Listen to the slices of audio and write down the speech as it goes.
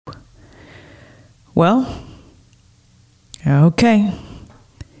Well, okay.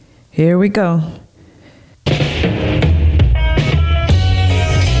 Here we go.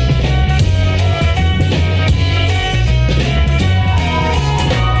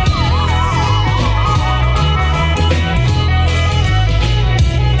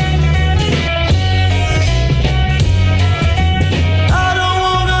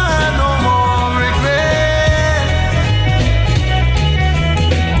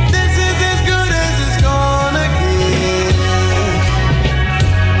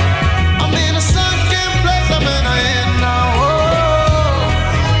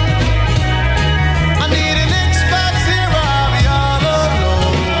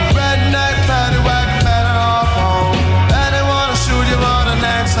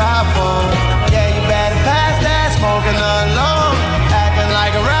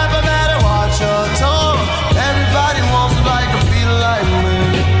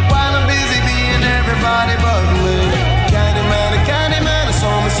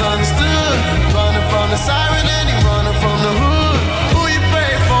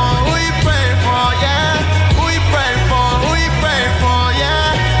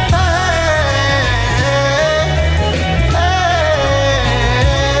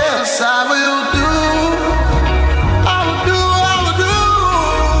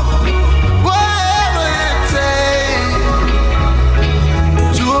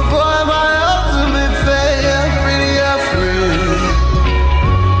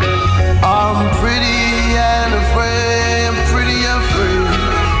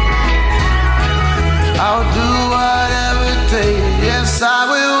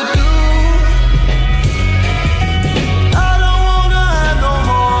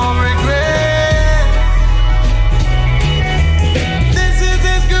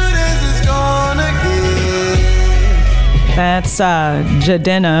 That's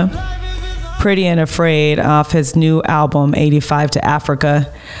Jadena, Pretty and Afraid, off his new album, 85 to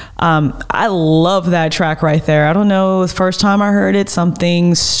Africa. I love that track right there. I don't know, the first time I heard it,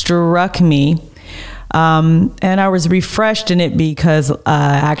 something struck me. And I was refreshed in it because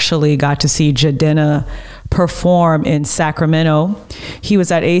I actually got to see Jadena perform in Sacramento. He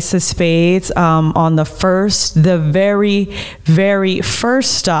was at Ace of Spades on the very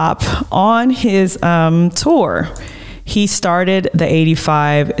first stop on his tour. He started the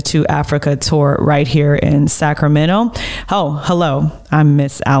 85 to Africa tour right here in Sacramento. Oh, hello. I'm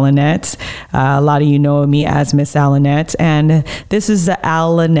Miss Allanette. A lot of you know me as Miss Allanette, and this is the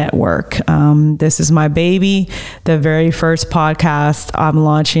Alla Network. This is my baby, the very first podcast. I'm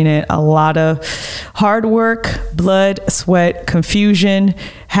launching it. A lot of hard work, blood, sweat, confusion,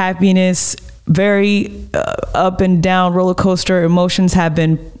 happiness, very up and down roller coaster emotions have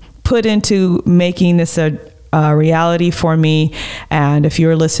been put into making this a reality for me. And if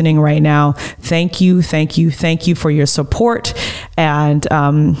you're listening right now, thank you for your support. And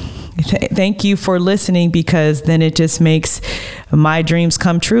thank you for listening, because then it just makes my dreams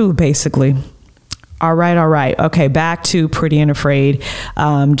come true, basically. All right. Okay, back to Pretty and Afraid.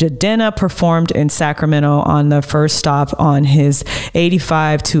 Jadena performed in Sacramento on the first stop on his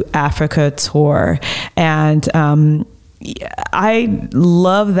 85 to Africa tour. And I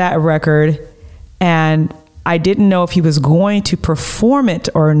love that record. And I didn't know if he was going to perform it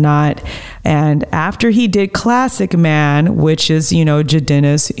or not. And after he did Classic Man, which is,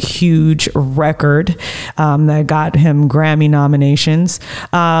 Jadena's huge record that got him Grammy nominations,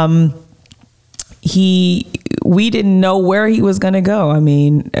 we didn't know where he was going to go. I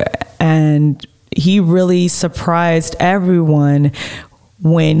mean, and he really surprised everyone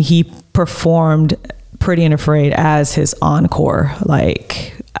when he performed Pretty and Afraid as his encore.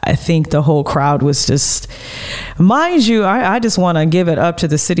 Like, I think the whole crowd was just, mind you, I just want to give it up to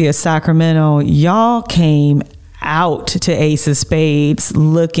the city of Sacramento. Y'all came out to Ace of Spades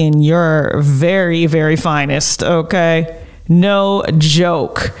looking your very, very finest. Okay. No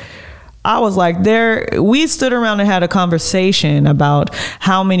joke. I was like, we stood around and had a conversation about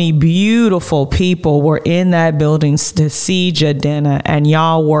how many beautiful people were in that building to see Jadena, and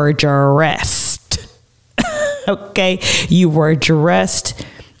y'all were dressed. Okay. You were dressed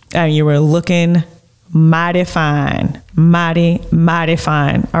and you were looking mighty fine. Mighty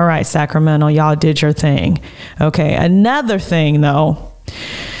fine. All right, Sacramento, y'all did your thing. Okay. Another thing though,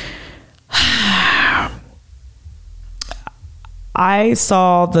 I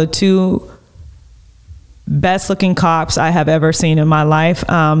saw the two best looking cops I have ever seen in my life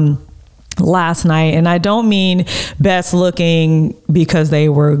last night. And I don't mean best looking because they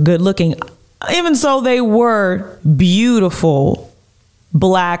were good looking. Even so, they were beautiful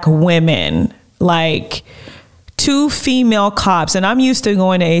Black women, like two female cops, and I'm used to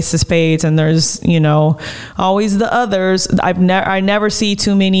going to Ace of Spades, and there's, you know, always the others. I never see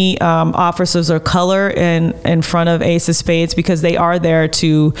too many officers of color in front of Ace of Spades, because they are there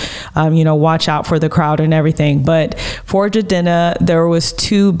to, you know, watch out for the crowd and everything. But for Jidenna, there was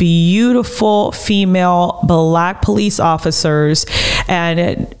two beautiful female Black police officers,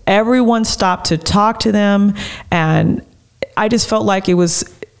 and everyone stopped to talk to them, and I just felt like it was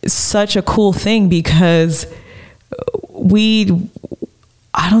such a cool thing, because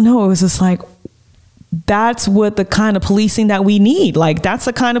I don't know, it was just like, that's what the kind of policing that we need. Like, that's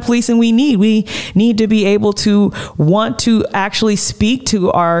the kind of policing we need. We need to be able to want to actually speak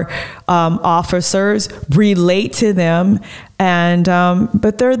to our officers, relate to them, and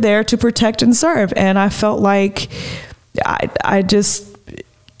but they're there to protect and serve. And I felt like I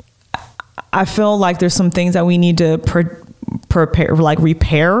feel like there's some things that we need to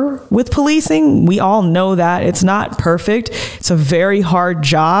repair with policing. We all know that it's not perfect. It's a very hard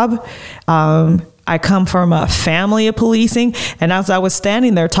job. I come from a family of policing, and as I was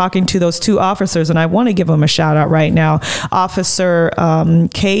standing there talking to those two officers, and I want to give them a shout out right now, Officer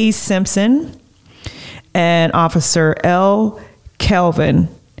Kay Simpson and Officer L. Kelvin.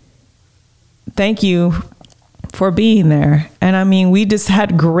 Thank you for being there. And I mean, we just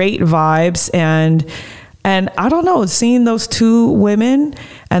had great vibes, and I don't know, seeing those two women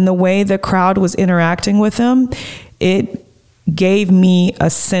and the way the crowd was interacting with them, it gave me a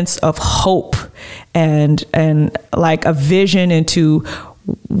sense of hope and like a vision into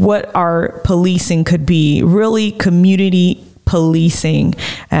what our policing could be, really community policing.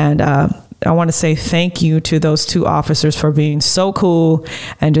 And I want to say thank you to those two officers for being so cool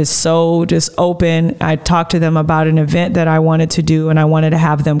and just open. I talked to them about an event that I wanted to do, and I wanted to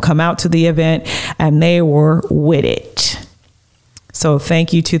have them come out to the event, and they were with it. So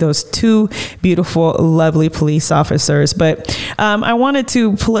thank you to those two beautiful, lovely police officers. But I wanted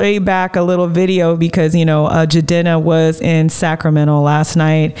to play back a little video, because, you know, Jidenna was in Sacramento last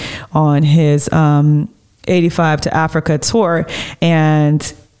night on his 85 to Africa tour,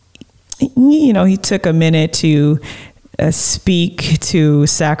 and you know, he took a minute to speak to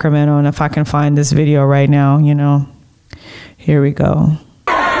Sacramento. And if I can find this video right now, you know, here we go.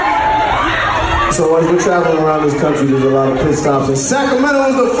 So as we're traveling around this country, there's a lot of pit stops, and Sacramento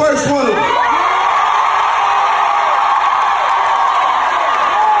was the first one.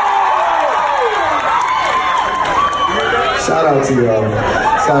 Shout out to y'all.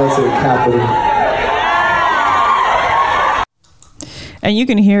 Shout out to the Capitol. And you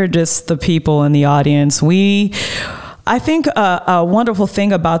can hear just the people in the audience. I think a wonderful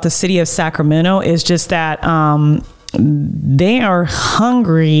thing about the city of Sacramento is just that they are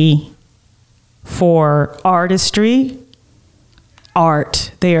hungry for artistry,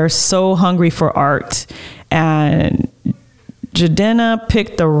 art. They are so hungry for art. And Jidenna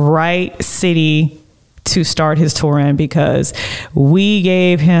picked the right city to start his tour in, because we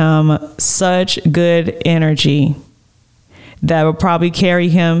gave him such good energy that will probably carry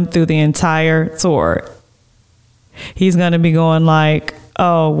him through the entire tour. He's going to be going like,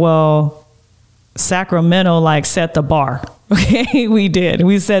 oh, well, Sacramento like set the bar. Okay, we did.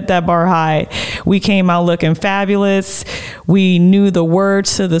 We set that bar high. We came out looking fabulous. We knew the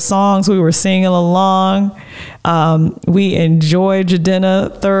words to the songs. We were singing along. We enjoyed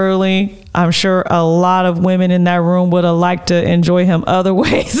Jidenna thoroughly. I'm sure a lot of women in that room would have liked to enjoy him other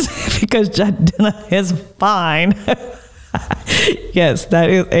ways, because Jidenna is fine. Yes, that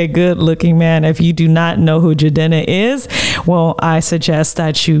is a good looking man. If you do not know who Jidenna is, well, I suggest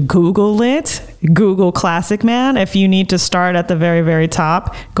that you Google it. Google Classic Man. If you need to start at the very, very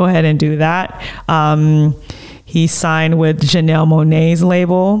top, go ahead and do that. He signed with Janelle Monáe's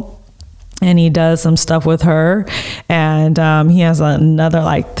label, and he does some stuff with her. And he has another,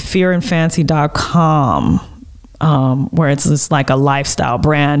 like, fearandfancy.com. Where it's just like a lifestyle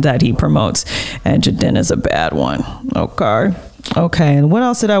brand that he promotes, and Jidenna's a bad one. Okay. And what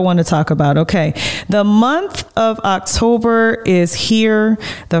else did I want to talk about? Okay. The month of October is here.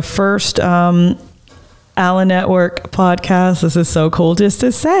 The first Allen Network podcast. This is so cool just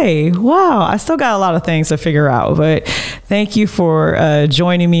to say. Wow. I still got a lot of things to figure out, but thank you for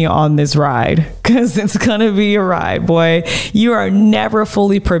joining me on this ride, because it's going to be a ride, boy. You are never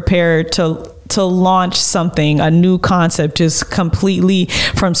fully prepared to launch something, a new concept, just completely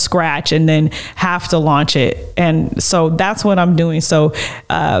from scratch, and then have to launch it. And so that's what I'm doing. So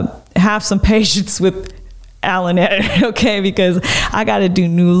have some patience with Allen editor, okay, because I got to do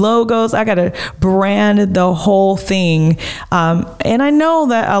new logos. I got to brand the whole thing. And I know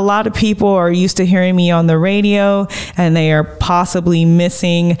that a lot of people are used to hearing me on the radio, and they are possibly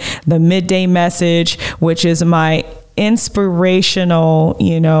missing the midday message, which is my inspirational,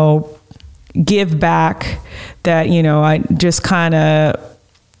 give back that, I just kind of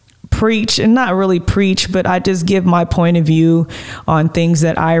preach, and not really preach, but I just give my point of view on things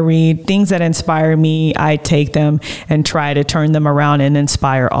that I read, things that inspire me. I take them and try to turn them around and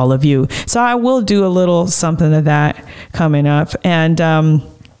inspire all of you. So I will do a little something of that coming up. And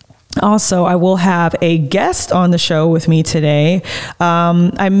also, I will have a guest on the show with me today.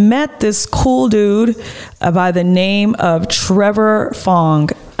 I met this cool dude by the name of Trevor Fong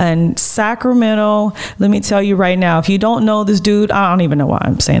in Sacramento. Let me tell you right now, if you don't know this dude, I don't even know why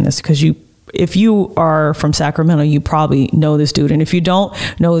I'm saying this, because if you are from Sacramento, you probably know this dude. And if you don't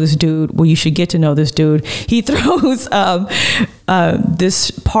know this dude, well, you should get to know this dude. He throws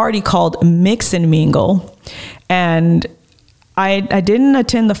this party called Mix and Mingle. And I didn't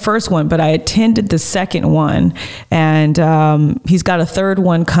attend the first one, but I attended the second one, and he's got a third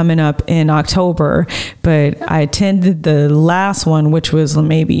one coming up in October. But I attended the last one, which was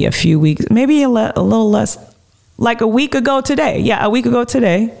maybe a few weeks, maybe a little less, like a week ago today. Yeah, a week ago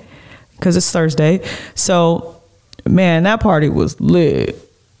today, because it's Thursday. So, man, that party was lit.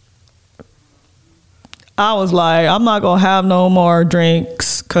 I was like, I'm not going to have no more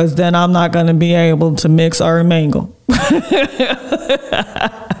drinks, because then I'm not going to be able to mix or mingle.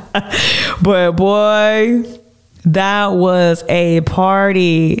 But boy, that was a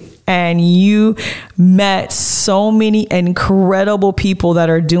party, and you met so many incredible people that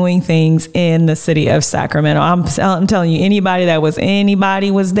are doing things in the city of Sacramento. I'm telling you, anybody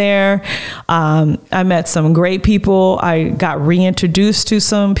was there. I met some great people. I got reintroduced to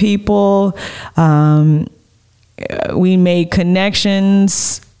some people. We made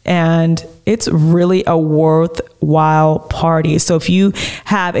connections, and it's really a worthwhile party. So if you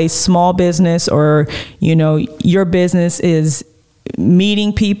have a small business, or, your business is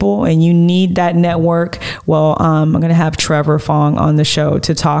meeting people and you need that network, well, I'm going to have Trevor Fong on the show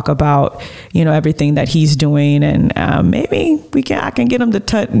to talk about, everything that he's doing. And maybe I can get him to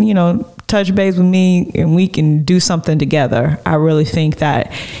touch base with me, and we can do something together. I really think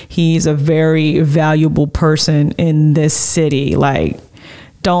that he's a very valuable person in this city. Like,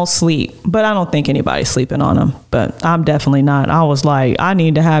 don't sleep. But I don't think anybody's sleeping on him. But I'm definitely not. I was like, I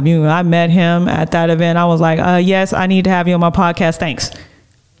need to have you. I met him at that event. I was like, yes, I need to have you on my podcast. Thanks.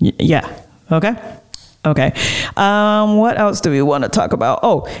 Yeah. Okay. What else do we want to talk about?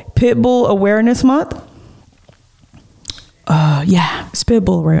 Oh, Pitbull Awareness Month. It's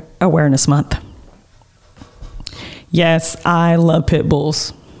Pitbull Awareness Month. Yes, I love pit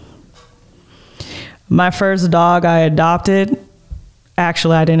bulls. My first dog I adopted,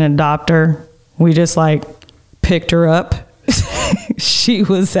 actually, I didn't adopt her. We just picked her up. She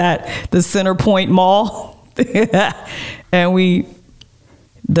was at the Center Point Mall and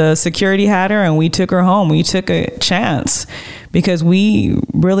the security had her, and we took her home. We took a chance because we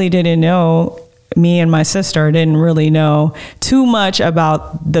really didn't know, me and my sister didn't really know too much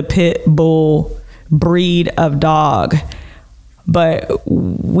about the pit bull breed of dog. But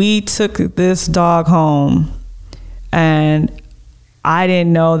we took this dog home, and I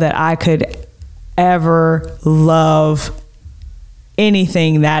didn't know that I could ever love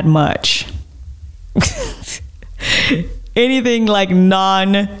anything that much. Anything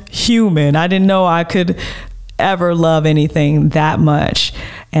non-human. I didn't know I could ever love anything that much.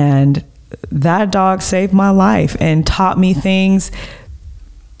 And that dog saved my life and taught me things.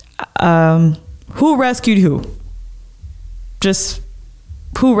 Who rescued who? Just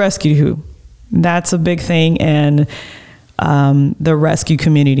who rescued who? That's a big thing. And the rescue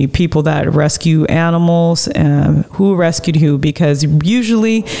community, people that rescue animals, who rescued who, because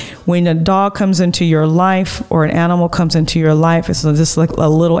usually when a dog comes into your life or an animal comes into your life, it's just like a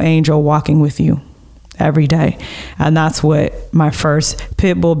little angel walking with you every day. And that's what my first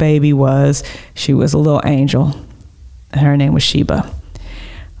pit bull baby was. She was a little angel. Her name was Sheba.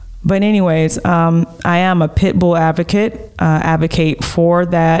 But anyways, I am a pit bull advocate for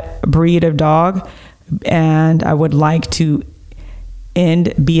that breed of dog. And I would like to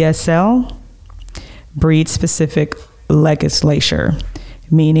end BSL, breed specific legislature,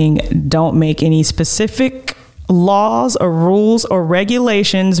 meaning don't make any specific laws or rules or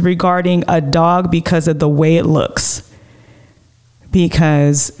regulations regarding a dog because of the way it looks.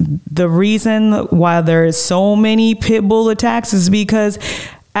 Because the reason why there is so many pit bull attacks is because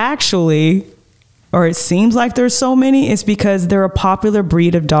actually, or it seems like there's so many, is because they're a popular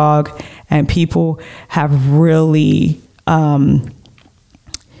breed of dog and people have really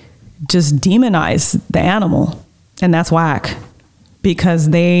just demonized the animal, and that's whack, because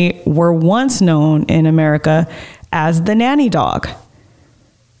they were once known in America as the nanny dog.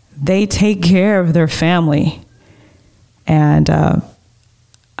 They take care of their family, and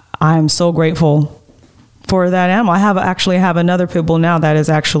I'm so grateful for that animal. I actually have another pit bull now that is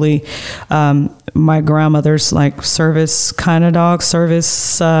actually my grandmother's like service kind of dog.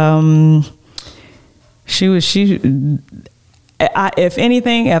 If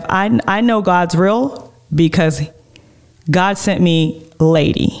anything, if I know God's real because God sent me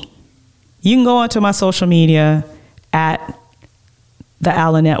Lady. You can go onto my social media at the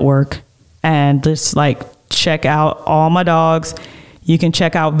Allen Network and just like check out all my dogs. You can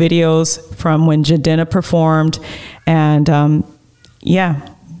check out videos from when Jadena performed, and yeah.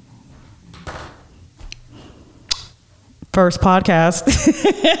 First podcast.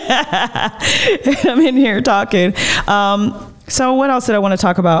 I'm in here talking. So what else did I want to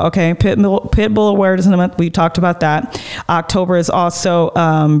talk about? Okay, Pit Bull Awareness Month. We talked about that. October is also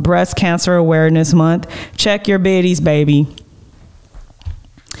Breast Cancer Awareness Month. Check your biddies, baby.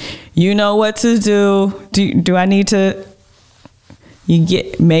 You know what to do. Do I need to?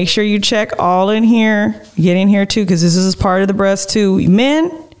 Make sure you check all in here. Get in here too, because this is part of the breast too. Men,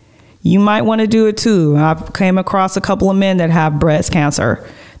 you might want to do it too. I've came across a couple of men that have breast cancer.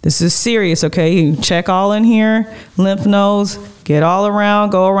 This is serious, okay? You check all in here, lymph nodes, get all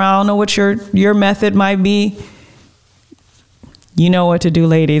around, go around, know what your method might be. You know what to do,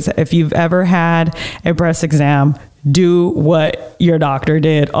 ladies. If you've ever had a breast exam, do what your doctor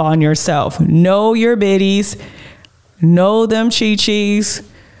did on yourself. Know your biddies, know them chi-chis,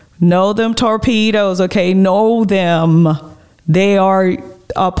 know them torpedoes, okay? Know them. They are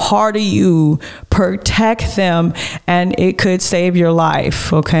a part of you. Protect them, and it could save your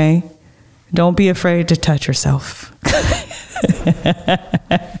life, okay? Don't be afraid to touch yourself.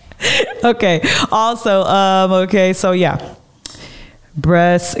 Okay. Also, okay, so yeah.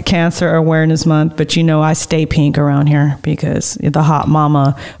 Breast Cancer Awareness Month, but you know I stay pink around here because the Hot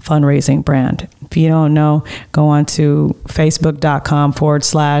Mama fundraising brand. If you don't know, go on to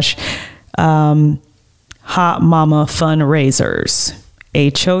facebook.com/Hot Mama Fundraisers.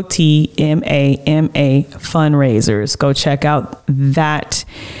 HOTMAMA Fundraisers. Go check out that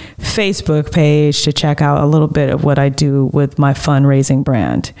Facebook page to check out a little bit of what I do with my fundraising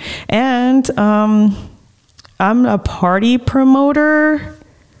brand. And I'm a party promoter.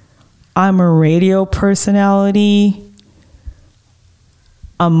 I'm a radio personality,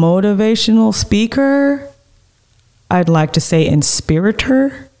 a motivational speaker. I'd like to say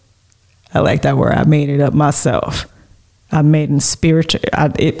inspirator. I like that word. I made it up myself. I made inspirator. I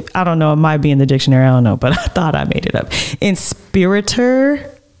don't know. It might be in the dictionary. I don't know, but I thought I made it up.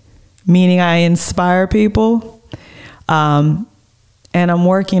 Inspirator, meaning I inspire people. And I'm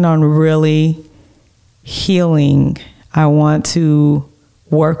working on really healing. I want to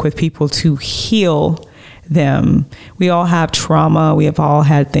work with people to heal them. We all have trauma. We have all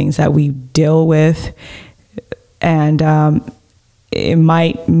had things that we deal with. And it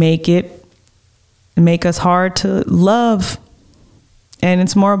might make us hard to love. And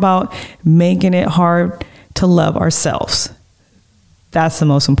it's more about making it hard to love ourselves. That's the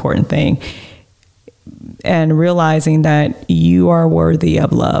most important thing. And realizing that you are worthy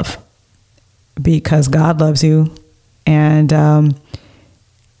of love because God loves you. And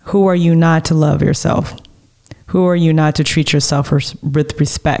who are you not to love yourself? Who are you not to treat yourself with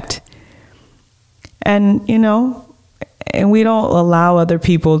respect? And, and we don't allow other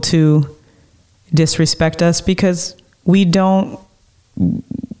people to disrespect us because we don't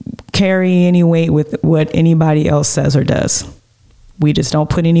carry any weight with what anybody else says or does. We just don't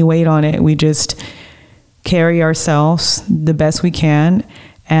put any weight on it. We just carry ourselves the best we can.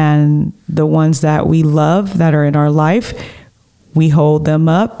 And the ones that we love that are in our life, we hold them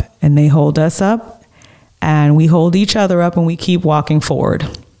up and they hold us up, and we hold each other up and we keep walking forward.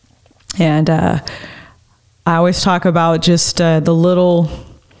 And I always talk about just the little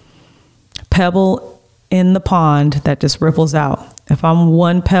pebble in the pond that just ripples out. If I'm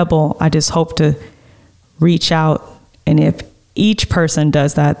one pebble, I just hope to reach out. And if each person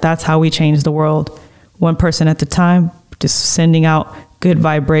does that, that's how we change the world. One person at a time, just sending out good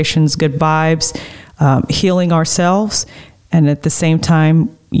vibrations, good vibes, healing ourselves. And at the same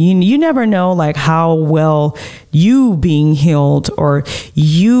time, you never know like how well you being healed or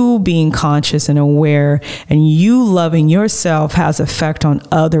you being conscious and aware and you loving yourself has effect on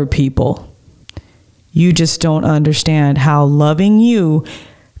other people. You just don't understand how loving you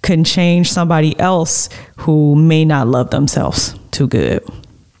can change somebody else who may not love themselves too good.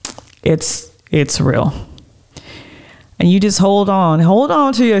 It's real. And you just hold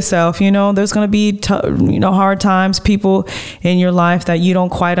on to yourself. There's going to be, hard times, people in your life that you don't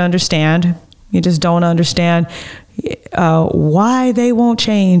quite understand. You just don't understand why they won't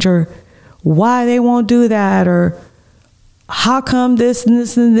change, or why they won't do that, or how come this and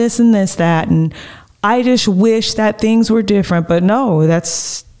this and this and this, that. And I just wish that things were different. But no,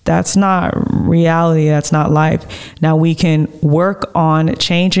 that's not reality. That's not life. Now we can work on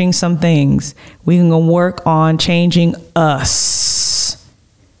changing some things. We can work on changing us.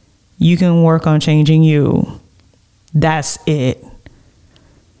 You can work on changing you. That's it.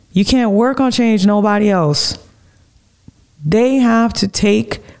 You can't work on change nobody else. They have to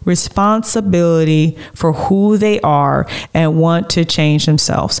take responsibility for who they are and want to change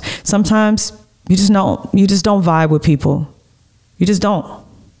themselves. Sometimes you just don't vibe with people. You just don't.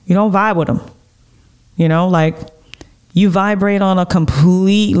 You don't vibe with them. Like you vibrate on a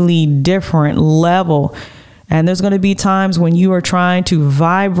completely different level. And there's going to be times when you are trying to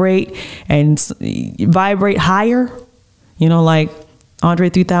vibrate higher, like Andre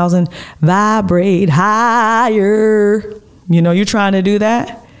 3000, vibrate higher. You're trying to do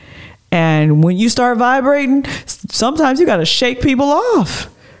that. And when you start vibrating, sometimes you got to shake people off.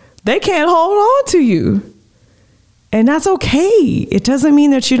 They can't hold on to you. And that's okay. It doesn't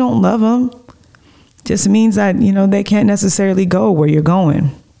mean that you don't love them. It just means that, they can't necessarily go where you're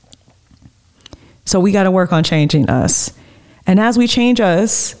going. So we got to work on changing us. And as we change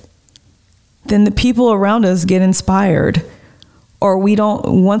us, then the people around us get inspired. Or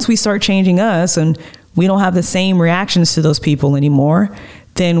once we start changing us and we don't have the same reactions to those people anymore,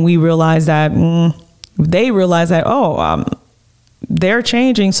 then we realize that they realize that, they're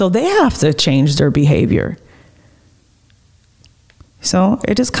changing, so they have to change their behavior. So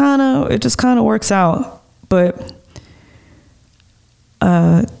it just kind of works out. But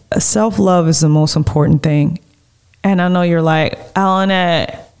self-love is the most important thing. And I know you're like,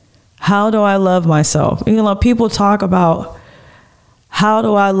 Alanette, how do I love myself? People talk about, how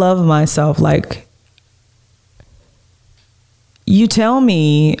do I love myself? Like, you tell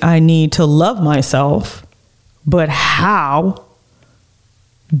me I need to love myself, but how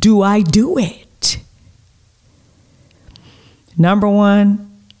do I do it? Number one,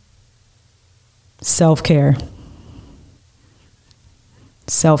 self-care.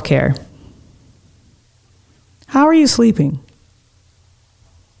 Self-care. How are you sleeping?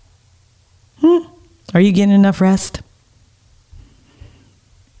 Are you getting enough rest?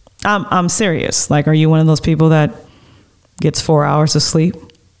 I'm serious. Like, are you one of those people that gets 4 hours of sleep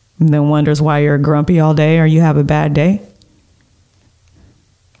and then wonders why you're grumpy all day or you have a bad day?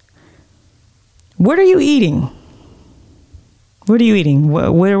 What are you eating? What are you eating?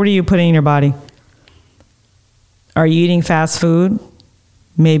 What are you putting in your body? Are you eating fast food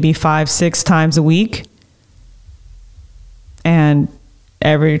maybe 5-6 times a week? And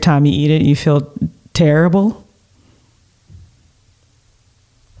every time you eat it, you feel terrible?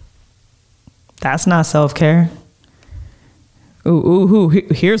 That's not self-care. Ooh,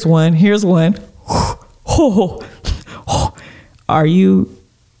 here's one. Are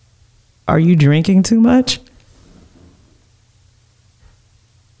you drinking too much?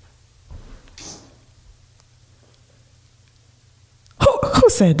 Who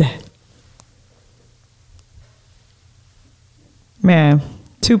said that? Man,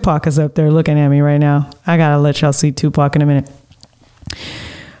 Tupac is up there looking at me right now. I gotta let y'all see Tupac in a minute.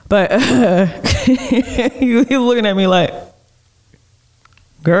 But he's looking at me like,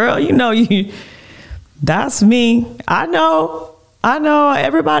 girl, that's me. I know.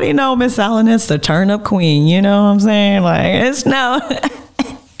 Everybody know Miss Alanette's the turn up queen. You know what I'm saying? Like, it's no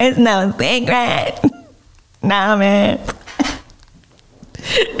secret. Nah, man.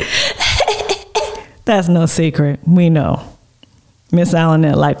 That's no secret. We know. Miss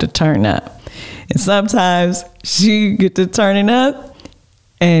Alanette like to turn up. And sometimes she get to turning up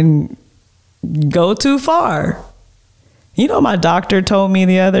and go too far. My doctor told me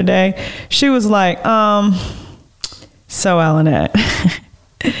the other day, she was like, so Alanette,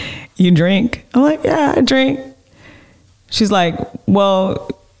 you drink? I'm like, yeah, I drink. She's like, well,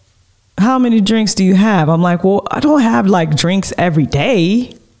 how many drinks do you have? I'm like, well, I don't have like drinks every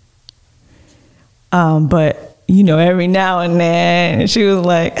day. But every now and then. And she was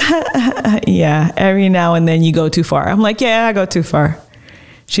like, yeah, every now and then you go too far. I'm like, yeah, I go too far.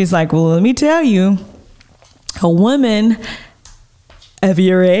 She's like, well, let me tell you, a woman of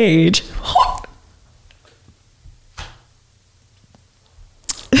your age,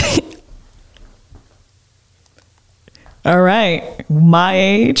 all right, my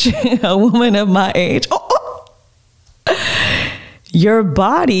age, a woman of my age, your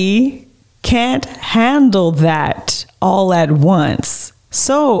body can't handle that all at once.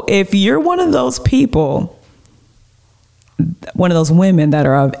 So if you're one of those people, one of those women that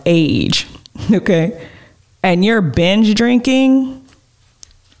are of age, okay, and you're binge drinking,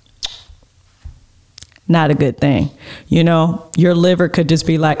 not a good thing. You know, your liver could just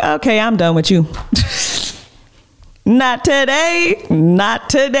be like, okay, I'm done with you. Not today. Not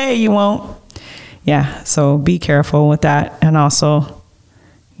today. You won't. Yeah. So be careful with that. And also,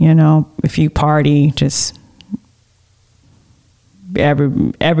 you know, if you party, just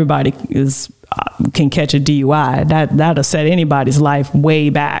everybody can catch a DUI. That'll set anybody's life way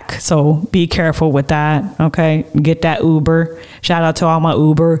back. So be careful with that. Okay. Get that Uber. Shout out to all my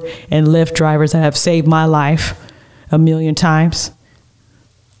Uber and Lyft drivers that have saved my life a million times.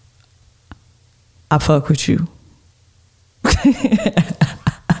 I fuck with you.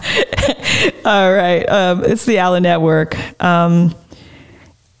 All right. It's the Allen Network. And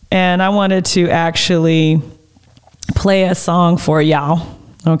I wanted to actually play a song for y'all.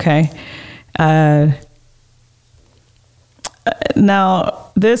 Okay.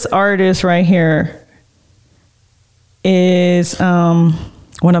 Now, this artist right here is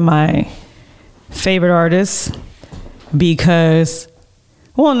one of my favorite artists because,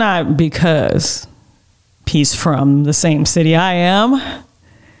 well, not because he's from the same city I am,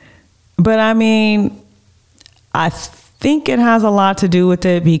 but I mean, I think it has a lot to do with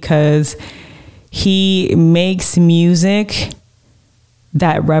it because he makes music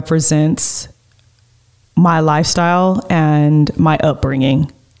that represents my lifestyle and my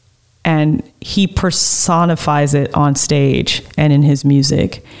upbringing. And he personifies it on stage and in his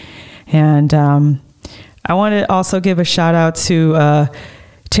music. And I want to also give a shout out to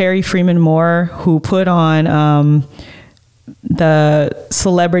Terry Freeman Moore, who put on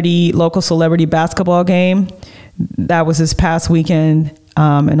the local celebrity basketball game. That was this past weekend.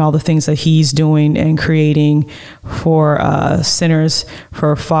 And all the things that he's doing and creating for Centers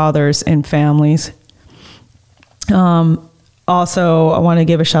for Fathers and Families. Also, I want to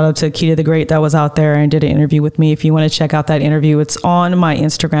give a shout out to Keita the Great that was out there and did an interview with me. If you want to check out that interview, it's on my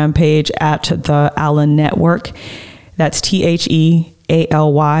Instagram page at the Allen Network. That's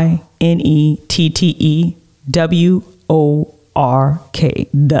TheAllenNetwork,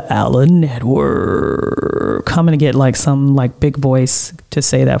 the Allen Network. I'm gonna get like some like big voice to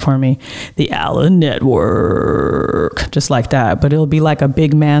say that for me. The Allen Network, just like that. But it'll be like a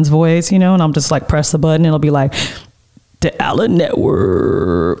big man's voice, you know. And I'm just like press the button. It'll be like the Allen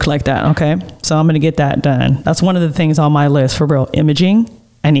Network, like that. Okay, so I'm gonna get that done. That's one of the things on my list for real. Imaging,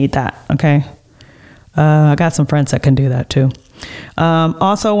 I need that. Okay, I got some friends that can do that too.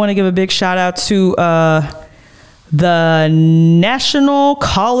 Also, I want to give a big shout out to the National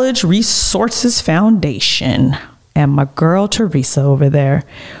College Resources Foundation and my girl Teresa over there,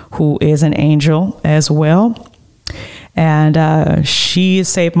 who is an angel as well. And she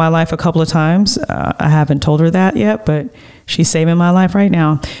saved my life a couple of times. I haven't told her that yet, but she's saving my life right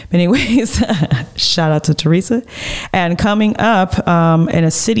now. But anyways, shout out to Teresa. And coming up in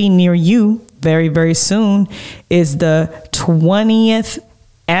a city near you very, very soon is the 20th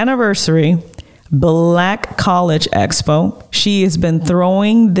anniversary Black College Expo. She has been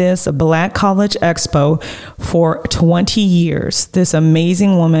throwing this Black College Expo for 20 years. This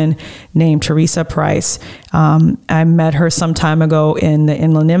amazing woman named Teresa Price. I met her some time ago in the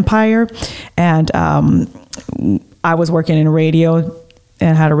Inland Empire, and I was working in radio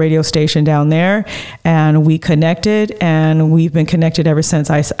and had a radio station down there, and we connected, and we've been connected ever since.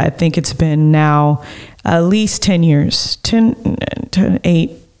 I think it's been now at least 10 years,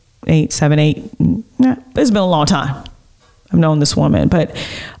 8, 7, 8. It's been a long time. I've known this woman, but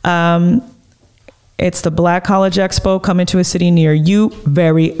it's the Black College Expo coming to a city near you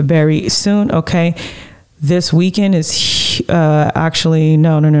very, very soon. Okay. This weekend is actually,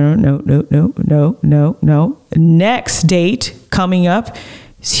 no. Next date coming up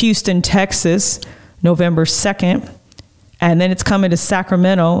is Houston, Texas, November 2nd. And then it's coming to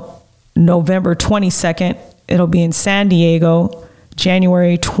Sacramento, November 22nd. It'll be in San Diego,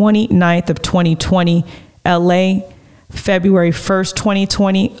 January 29th of 2020, LA, February 1st,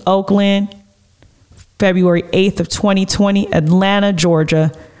 2020, Oakland, February 8th of 2020, Atlanta,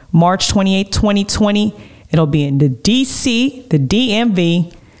 Georgia, March 28th, 2020. It'll be in the DC, the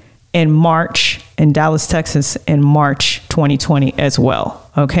DMV, in March, in Dallas, Texas, in March 2020 as well.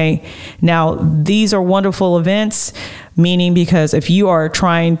 Okay. Now, these are wonderful events, meaning because if you are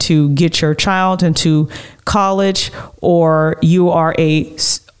trying to get your child into college, or you are a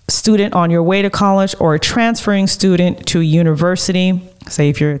student on your way to college, or a transferring student to university, say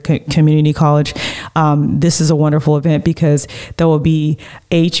if you're a community college, this is a wonderful event because there will be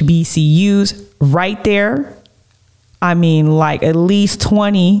HBCUs right there. I mean, like at least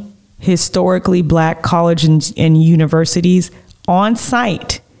 20 historically Black colleges and universities on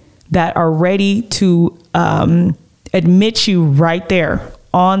site that are ready to admit you right there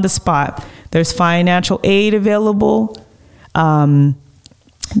on the spot. There's financial aid available.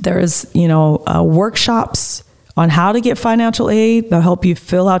 There's, workshops on how to get financial aid. They'll help you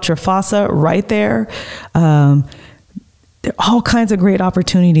fill out your FAFSA right there. There are all kinds of great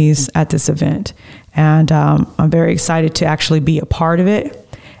opportunities at this event. And I'm very excited to actually be a part of it.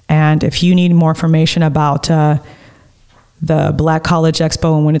 And if you need more information about the Black College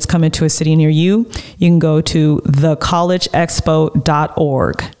Expo and when it's coming to a city near you, you can go to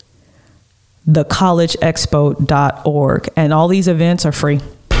thecollegeexpo.org. thecollegeexpo.org. And all these events are free.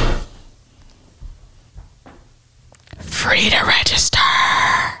 Free to register.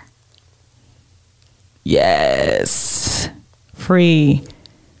 Yes. Free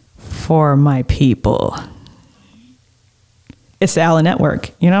for my people. It's the Allen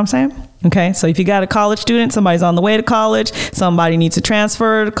Network. You know what I'm saying? Okay, so if you got a college student, somebody's on the way to college, somebody needs to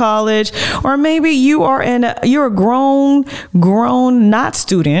transfer to college, or maybe you're a grown not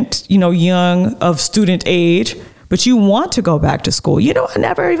student, young of student age, but you want to go back to school. I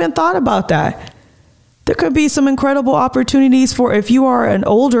never even thought about that. There could be some incredible opportunities for if you are an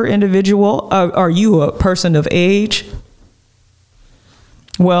older individual, are you a person of age?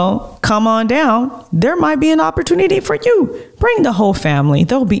 Well, come on down. There might be an opportunity for you. Bring the whole family.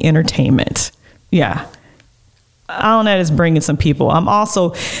 There'll be entertainment. Yeah. All that is bringing some people. I'm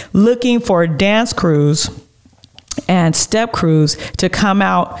also looking for dance crews and step crews to come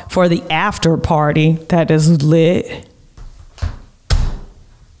out for the after party that is lit.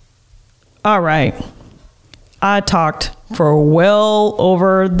 All right. I talked for well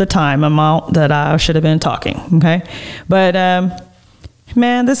over the time amount that I should have been talking. Okay. But,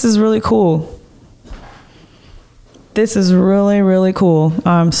 man, this is really cool. This is really, really cool.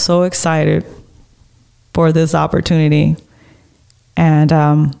 I'm so excited for this opportunity. And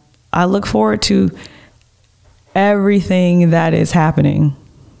I look forward to everything that is happening.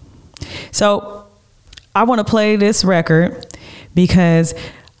 So I want to play this record because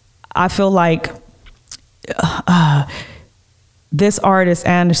I feel like this artist,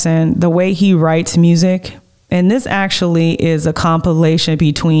 Anderson, the way he writes music, and this actually is a compilation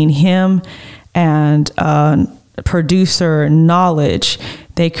between him and producer Knowledge.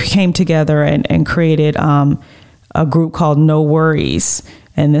 They came together and created a group called No Worries.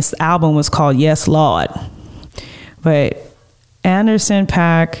 And this album was called Yes, Lord. But Anderson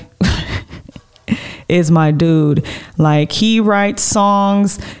 .Paak is my dude. Like, he writes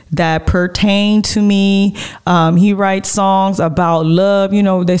songs that pertain to me. He writes songs about love.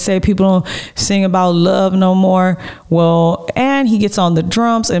 They say people don't sing about love no more. Well, and he gets on the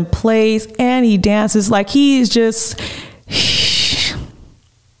drums and plays and he dances. Like, he's just...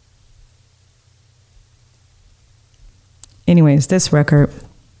 Anyways, this record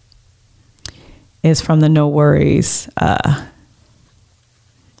is from the No Worries.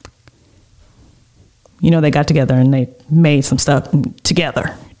 They got together and they made some stuff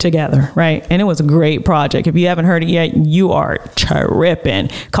together, right? And it was a great project. If you haven't heard it yet, you are tripping.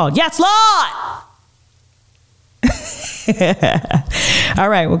 Called Yes, Lord! All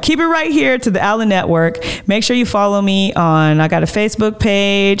right, well, keep it right here to the Allen Network. Make sure you follow me I got a Facebook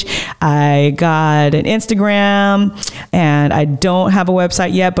page, I got an Instagram, and I don't have a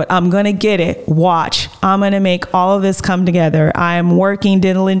website yet, but I'm going to get it. Watch. I'm going to make all of this come together. I'm working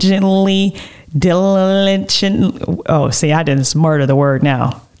diligently. Oh, see, I didn't murder the word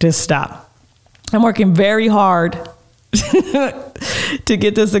now. Just stop. I'm working very hard to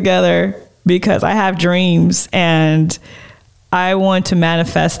get this together because I have dreams and I want to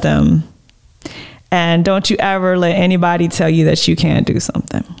manifest them. And don't you ever let anybody tell you that you can't do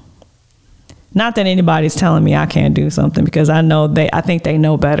something. Not that anybody's telling me I can't do something, because I think they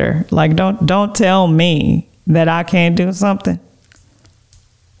know better. Like, don't tell me that I can't do something.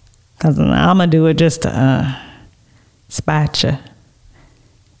 Because I'm going to do it just to spite you.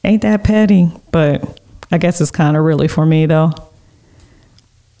 Ain't that petty? But I guess it's kind of really for me, though.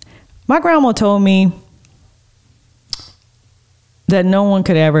 My grandma told me that no one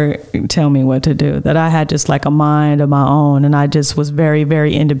could ever tell me what to do, that I had just like a mind of my own, and I just was very,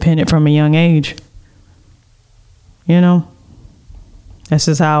 very independent from a young age. That's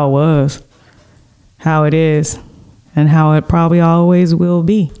just how it was, how it is, and how it probably always will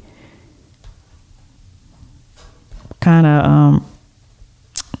be. Kind of,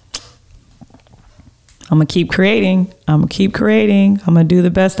 I'm going to keep creating. I'm going to do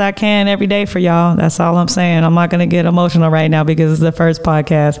the best I can every day for y'all. That's all I'm saying. I'm not going to get emotional right now because it's the first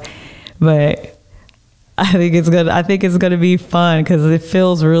podcast, but I think it's good. I think it's going to be fun because it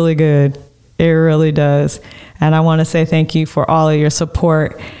feels really good. It really does. And I want to say thank you for all of your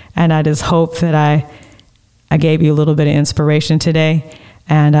support. And I just hope that I gave you a little bit of inspiration today.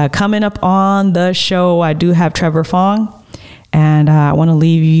 And coming up on the show, I do have Trevor Fong. And I want to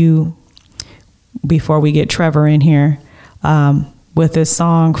leave you, before we get Trevor in here, with this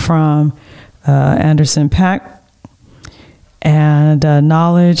song from Anderson .Paak and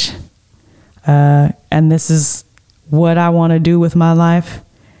Knowledge. And this is what I want to do with my life.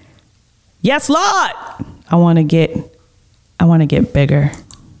 Yes, Lord! I want to get bigger.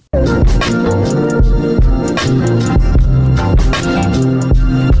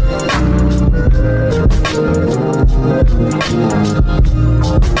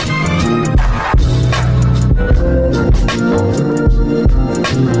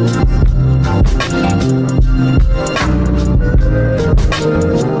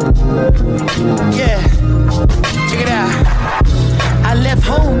 Yeah, check it out. I left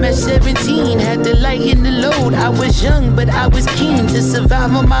home at 17, had to lighten the load. I was young, but I was keen to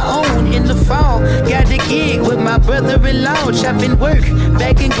survive on my own. In the fall, got a gig with my brother-in-law, chopping work,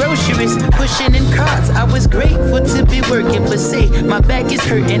 bagging groceries, pushing in carts. I was grateful to be working, but say my back is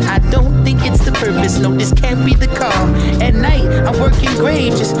hurting. I don't think it's the purpose. No, this can't be the call. At night, I'm working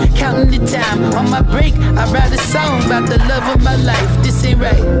grave, just counting the time. On my break, I write a song about the love of my life. This ain't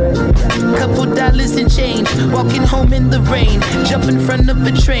right. Couple dollars and change, walking home in the rain, jump in front of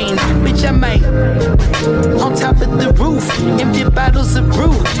a train. Bitch, I might on top of the roof, empty bottles of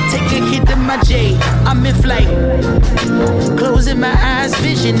brew, take a hit of my J. I'm in flight, closing my eyes,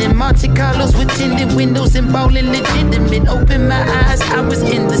 vision in Monte Carlos with tinted windows and ballin' legitimate. Open my eyes, I was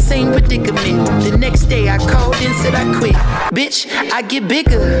in the same predicament. The next day I called and said I quit. Bitch, I get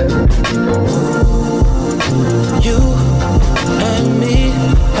bigger. You and me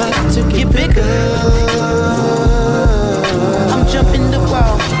have to get bigger. I'm jumping the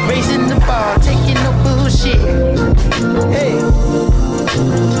wall, raising the bar, taking no bullshit. Hey,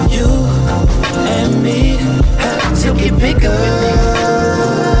 you and me have to get bigger.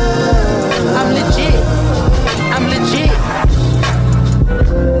 I'm legit.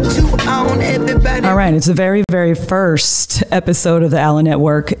 On everybody. All right, it's the very, very first episode of the Allen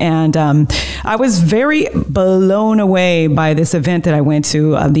Network, and I was very blown away by this event that I went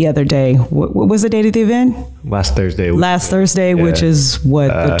to the other day. What was the date of the event? Last Thursday. Yeah. Which is what?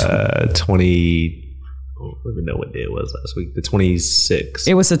 The 20... I don't even know what day it was last week. The 26th.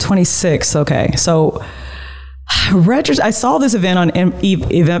 It was the 26th. Okay, so I saw this event on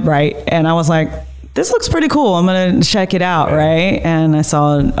Eventbrite, and I was like, this looks pretty cool. I'm going to check it out, right? And I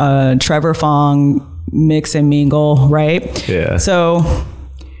saw Trevor Fong mix and mingle, right? Yeah. So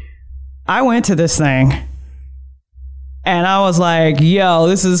I went to this thing and I was like, yo,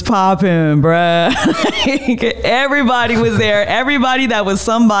 this is popping, bruh. Everybody was there. Everybody that was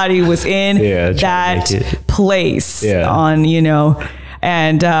somebody was in that place on,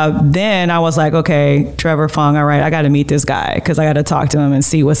 And then I was like, okay, Trevor Fong, all right, I got to meet this guy because I got to talk to him and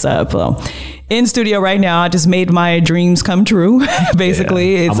see what's up. Well, in studio right now, I just made my dreams come true.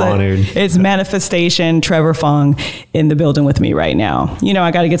 Basically, I'm honored. It's manifestation. Trevor Fong in the building with me right now.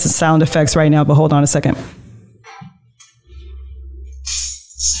 I got to get some sound effects right now, but hold on a second.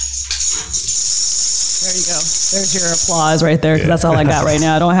 There you go. There's your applause right there, because that's all I got right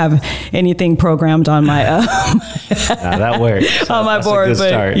now. I don't have anything programmed on my that works. On my board, but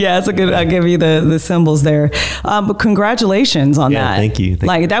start. Yeah, it's a good. I'll give you the symbols there. But congratulations on that. Thank you.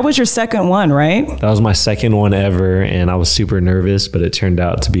 That was your second one, right? That was my second one ever, and I was super nervous, but it turned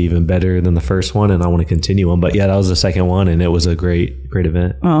out to be even better than the first one, and I want to continue on. But yeah, that was the second one, and it was a great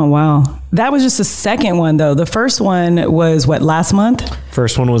event. Oh wow, that was just the second one though. The first one was what, last month?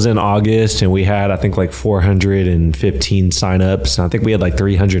 First one was in August, and we had, I think, like 415 signups. And I think we had like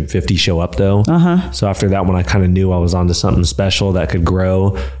 350 show up though. So after that one, I kind of knew I was onto something special that could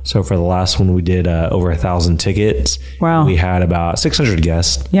grow. So for the last one, we did over 1,000 tickets. Wow. We had about 600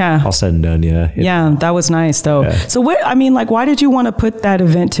 guests. Yeah. All said and done. Yeah. Yeah. That was nice though. Yeah. So why did you want to put that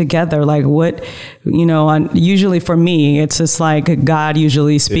event together? Like what, usually for me, it's just like God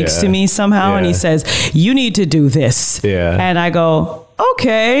usually speaks to me somehow and he says, you need to do this. Yeah. And I go,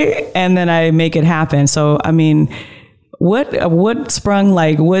 okay. And then I make it happen. So, What sprung,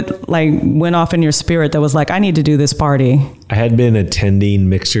 what went off in your spirit that was like, I need to do this party? I had been attending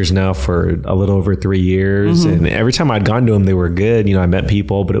mixers now for a little over 3 years. And every time I'd gone to them, they were good. I met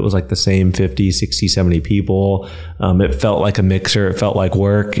people, but it was like the same 50, 60, 70 people. It felt like a mixer. It felt like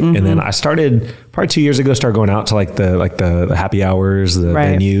work. And then I started probably 2 years ago, started going out to the happy hours, the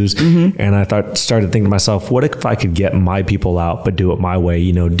venues. And I started thinking to myself, what if I could get my people out, but do it my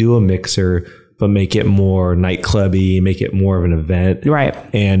way, do a mixer, but make it more nightclubby, make it more of an event. Right.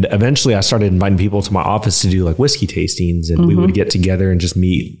 And eventually I started inviting people to my office to do like whiskey tastings, and we would get together and just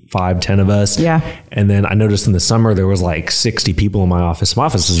meet 5-10 of us. Yeah. And then I noticed in the summer there was like 60 people in my office. My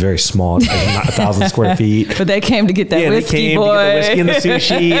office is very small. It's like not 1,000 square feet. But they came to get that whiskey, they came boy. to get the whiskey and the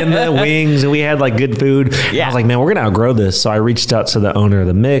sushi and the wings, and we had like good food. Yeah. I was like, man, we're going to outgrow this. So I reached out to the owner of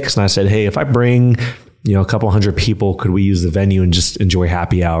the mix and I said, hey, if I bring a couple hundred people, could we use the venue and just enjoy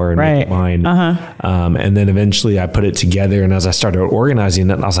happy hour and make it mine? And then eventually I put it together, and as I started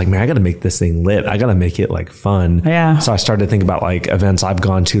organizing it, I was like, man, I got to make this thing lit. I got to make it like fun. Yeah. So I started to think about like events I've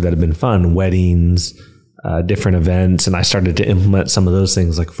gone to that have been fun, weddings, different events. And I started to implement some of those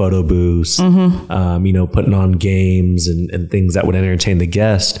things like photo booths, putting on games and things that would entertain the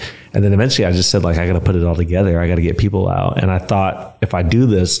guest. And then eventually I just said, like, I got to put it all together. I got to get people out. And I thought if I do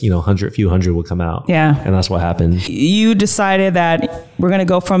this, few hundred will come out. Yeah. And that's what happened. You decided that we're going to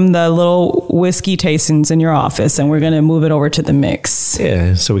go from the little whiskey tastings in your office and we're going to move it over to the mix.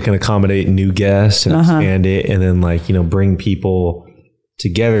 Yeah. So we can accommodate new guests and expand it, and then bring people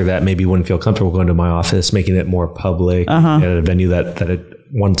together that maybe wouldn't feel comfortable going to my office, making it more public at a venue that it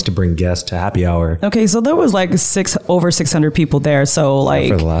wants to bring guests to happy hour. Okay, so there was like over 600 people there. So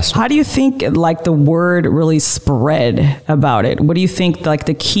for the last how do you think the word really spread about it? What do you think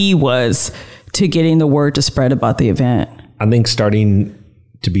the key was to getting the word to spread about the event? I think starting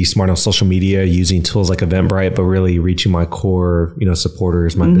to be smart on social media, using tools like Eventbrite, but really reaching my core,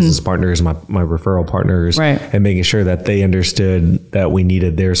 supporters, my business partners, my referral partners, and making sure that they understood that we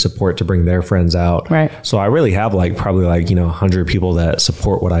needed their support to bring their friends out. Right. So I really have probably 100 people that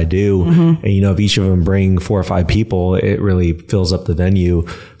support what I do. And, if each of them bring 4 or 5 people, it really fills up the venue.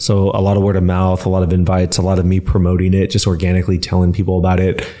 So a lot of word of mouth, a lot of invites, a lot of me promoting it, just organically telling people about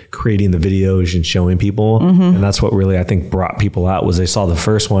it, creating the videos and showing people. And that's what really, I think, brought people out, was they saw the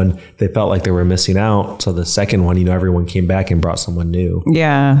first one, they felt like they were missing out. So the second one, everyone came back and brought someone new.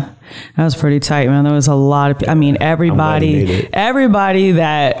 Yeah, that was pretty tight, man. There was a lot of, everybody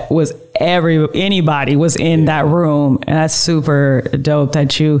that was anybody was in that room. And that's super dope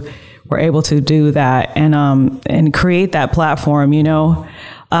that you were able to do that and create that platform,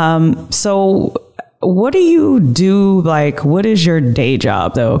 So what do you do? What is your day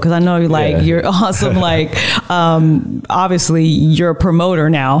job though? Cause I know you're awesome. Obviously you're a promoter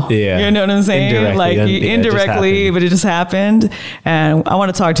now. Yeah. You know what I'm saying? Indirectly, but it just happened. And I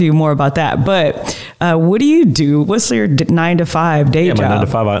want to talk to you more about that. But what do you do? What's your 9 to 5 day job? My 9 to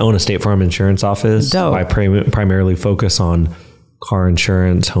 5, I own a State Farm insurance office. Dope. I primarily focus on car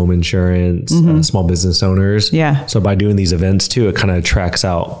insurance, home insurance, small business owners. Yeah. So by doing these events too, it kind of attracts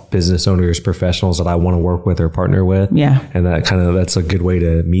out business owners, professionals that I want to work with or partner with. Yeah. And that's a good way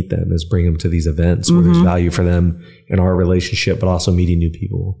to meet them, is bring them to these events where there's value for them in our relationship, but also meeting new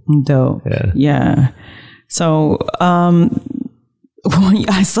people. Dope. Yeah. Yeah. So,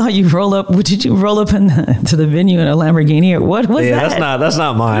 I saw you roll up. Did you roll up to the venue in a Lamborghini, or what was that? That's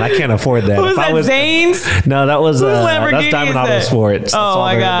not mine. I can't afford that. Was that Zane's? No, that was that's Diamond Auto Sports. Oh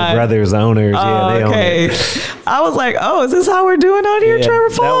my God! The brothers, the owners. They own it. I was like, oh, is this how we're doing out here,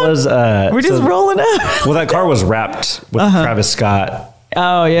 Trevor Fong? That was we're just rolling up. Well, that car was wrapped with Travis Scott.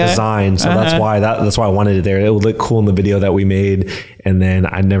 Oh yeah, design. So that's why I wanted it there. It would look cool in the video that we made. And then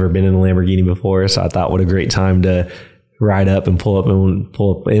I'd never been in a Lamborghini before, so I thought, what a great time to ride up and pull up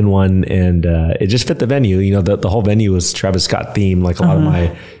in one, and it just fit the venue. The whole venue was Travis Scott themed. Like a lot of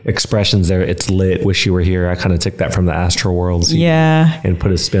my expressions there, it's lit. Wish you were here. I kind of took that from the Astro World, and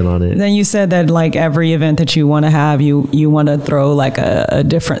put a spin on it. Then you said that every event that you want to have, you want to throw a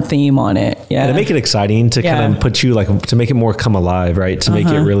different theme on it. Yeah, to make it exciting, to kind of put you to make it more come alive, right? To make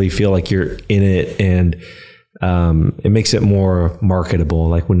it really feel like you're in it, and it makes it more marketable.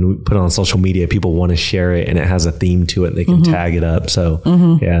 Like when we put it on social media, people want to share it, and it has a theme to it, and they can tag it up. So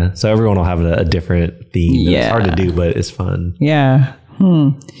so everyone will have a different theme. Yeah. It's hard to do, but it's fun. Yeah.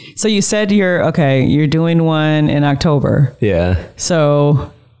 So you said you're doing one in October. Yeah.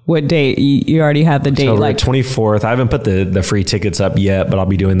 So What date? You already have the date, October like 24th. I haven't put the free tickets up yet, but I'll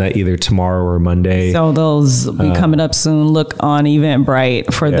be doing that either tomorrow or Monday. So those will be coming up soon. Look on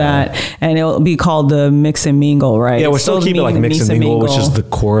Eventbrite for that, and it'll be called the Mix and Mingle, right? Yeah, we're still keeping it like Mix and Mingle, which is the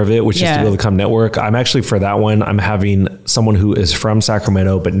core of it, which is to be able to come network. I'm actually, for that one, I'm having someone who is from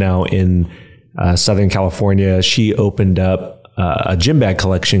Sacramento, but now in Southern California. She opened up a gym bag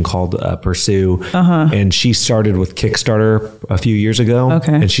collection called Pursue, and she started with Kickstarter a few years ago,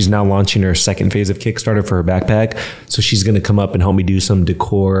 and she's now launching her second phase of Kickstarter for her backpack. So she's going to come up and help me do some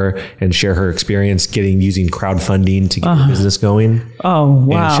decor and share her experience using crowdfunding to get her business going. Oh,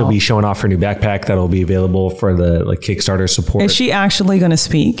 wow. And she'll be showing off her new backpack that'll be available for the Kickstarter support. Is she actually going to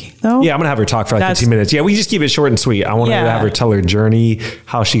speak though? Yeah, I'm going to have her talk for 15 minutes. Yeah, we just keep it short and sweet. I want to have her tell her journey,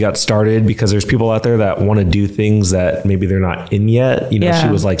 how she got started, because there's people out there that want to do things that maybe they're not in yet. She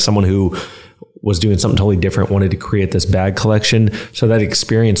was like someone who was doing something totally different, wanted to create this bag collection. So that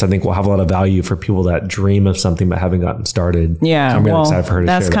experience, I think, will have a lot of value for people that dream of something but haven't gotten started. Yeah. So I'm really excited for her to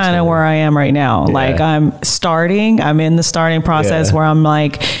share that. That's kind of where I am right now. Yeah. Like I'm in the starting process where I'm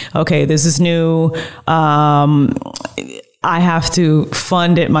like, okay, this is new. I have to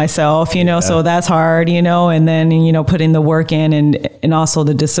fund it myself, so that's hard, and then, putting the work in and also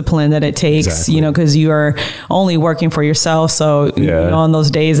the discipline that it takes, because you are only working for yourself. So, on those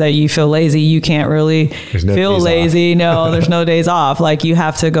days that you feel lazy, you can't really feel lazy. No, there's no days off. Like you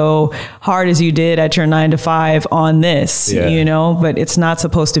have to go hard as you did at your 9 to 5 on this, but it's not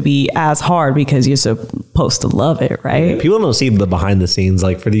supposed to be as hard because you're supposed to love it. Right. Yeah, people don't see the behind the scenes,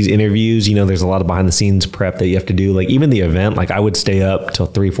 like for these interviews, there's a lot of behind the scenes prep that you have to do. Like even the event, like I would stay up till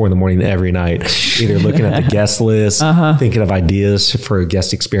 3-4 in the morning every night, either looking at the guest list, thinking of ideas for a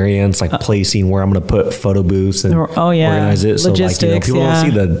guest experience, like placing where I'm going to put photo booths and organize it. Logistics, so people don't see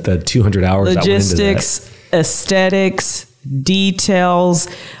the 200 hours logistics, that went into that. Aesthetics, details,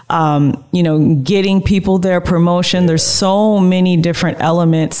 getting people their promotion. There's so many different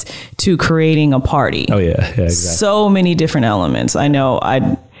elements to creating a party. Oh yeah, exactly. So many different elements. I know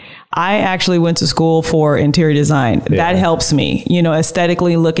I actually went to school for interior design. Yeah. That helps me,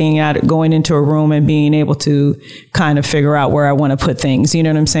 aesthetically looking at it, going into a room and being able to kind of figure out where I want to put things. You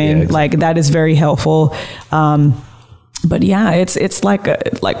know what I'm saying? Yeah, exactly. Like that is very helpful. But yeah, it's like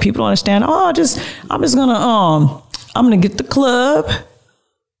people don't understand. I'm just gonna get the club.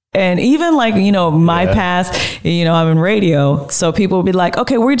 And even my past, I'm in radio. So people will be like,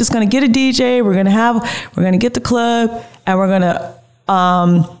 okay, we're just going to get a DJ. We're going to get the club and we're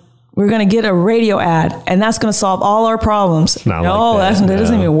going to get a radio ad and that's going to solve all our problems. No, that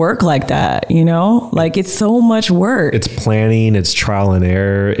doesn't even work like that. Like it's so much work. It's planning, it's trial and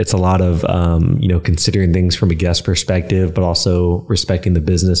error. It's a lot of, considering things from a guest perspective, but also respecting the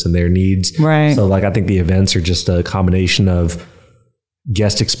business and their needs. Right. So I think the events are just a combination of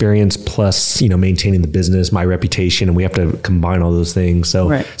guest experience plus, maintaining the business, my reputation, and we have to combine all those things.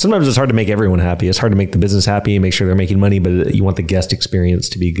 So sometimes it's hard to make everyone happy. It's hard to make the business happy and make sure they're making money, but you want the guest experience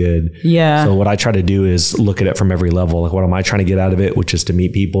to be good. Yeah. So what I try to do is look at it from every level. Like what am I trying to get out of it, which is to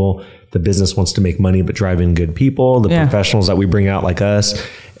meet people. The business wants to make money, but drive in good people, the professionals that we bring out like us.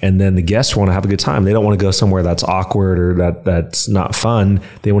 And then the guests want to have a good time. They don't want to go somewhere that's awkward or that's not fun.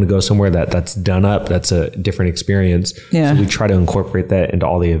 They want to go somewhere that's done up. That's a different experience. Yeah. So we try to incorporate that into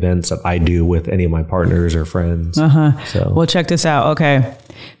all the events that I do with any of my partners or friends. So, well, check this out. Okay.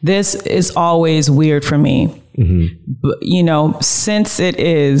 This is always weird for me. But, since it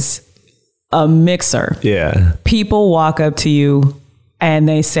is a mixer, people walk up to you and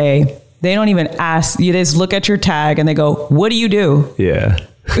they say, they don't even ask you, just look at your tag and they go, what do you do? Yeah.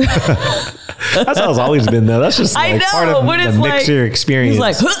 That's how it's always been though. That's just part of the mixer experience. He's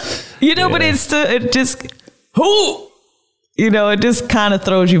like, but it just kind of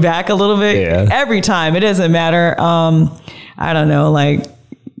throws you back a little bit every time. It doesn't matter. I don't know. Like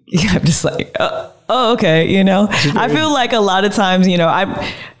I'm just like, okay. I feel like a lot of times,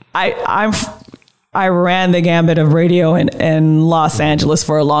 I ran the gambit of radio in Los Angeles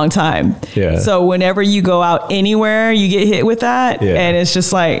for a long time. Yeah. So whenever you go out anywhere, you get hit with that. Yeah. And it's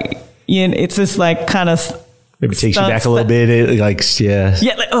just like, it's just like kind of maybe takes you back a little bit. A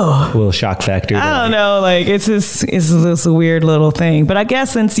little shock factor. I don't know. Like it's this weird little thing. But I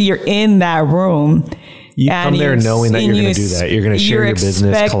guess since you're in that room, you come there knowing that you're going to do that. You're going to share your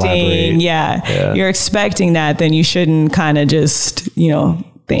business, collaborate. Yeah. You're expecting that. Then you shouldn't kind of just,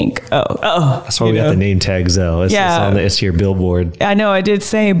 think, that's why we got the name tags though. It's your billboard. I know I did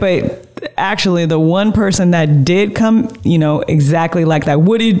say, but actually the one person that did come, exactly like that.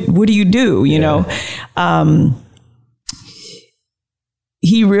 What do you do? He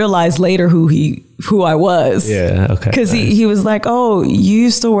he realized later who I was. Yeah. Okay. Because he was like, oh, you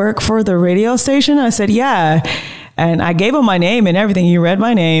used to work for the radio station? I said, yeah. And I gave him my name and everything. He read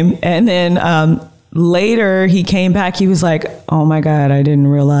my name. And then later he came back. He was like, oh my God, I didn't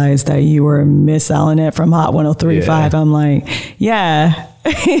realize that you were Miss Alanet from Hot 103.5. Yeah. I'm like, yeah.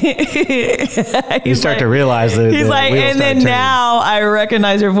 You start to realize that. He's like, and then now I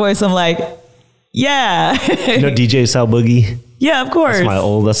recognize your voice. I'm like, yeah. You know DJ Sal Boogie? Yeah, of course.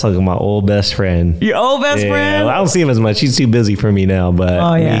 That's like my old best friend. Your old best friend? I don't see him as much. He's too busy for me now,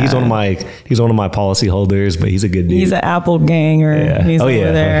 but he's one of my policy holders, but he's a good dude. He's an Apple ganger. Yeah. He's over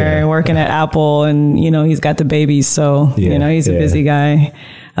there working at Apple, and he's got the babies, so he's a busy guy.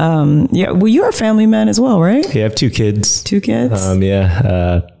 Well, you're a family man as well, right? Yeah, I have 2 kids. 2 kids?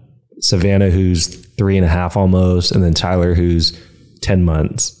 Savannah, who's 3.5 almost, and then Tyler, who's 10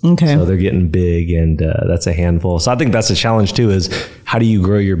 months. Okay. So they're getting big, and that's a handful. So I think that's a challenge too, is how do you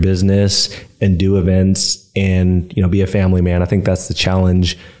grow your business and do events and, be a family man? I think that's the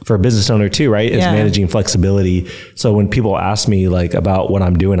challenge for a business owner too, right? Is managing flexibility. So when people ask me like about what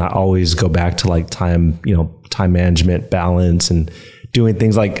I'm doing, I always go back to like time management, balance, and doing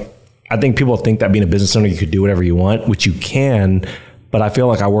things like, I think people think that being a business owner, you could do whatever you want, which you can, but I feel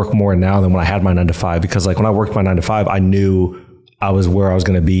like I work more now than when I had my 9 to 5, because like when I worked my 9 to 5, I knew I was where I was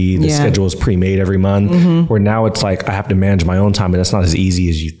going to be. The schedule was pre-made every month, where now it's like I have to manage my own time, and it's not as easy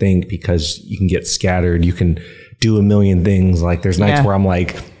as you think, because you can get scattered. You can do a million things. Like there's nights where I'm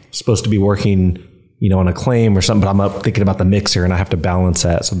like supposed to be working, on a claim or something, but I'm up thinking about the mixer and I have to balance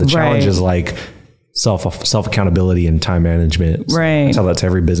that. So the challenge is like self accountability and time management. Right. I tell that to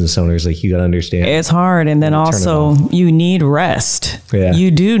every business owner, is like, you got to understand. It's hard. And then also you need rest. Yeah. You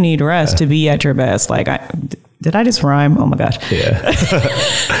do need rest to be at your best. Like did I just rhyme? Oh my gosh. Yeah.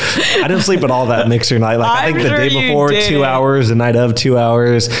 I didn't sleep at all that mixer night. Like I think the day before 2 hours, the night of 2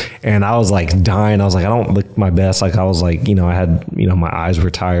 hours. And I was like dying. I was like, I don't look my best. Like I was like, I had, my eyes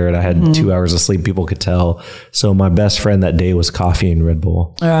were tired. I had 2 hours of sleep. People could tell. So my best friend that day was coffee and Red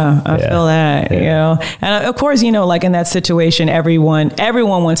Bull. I feel that, and of course, like in that situation, everyone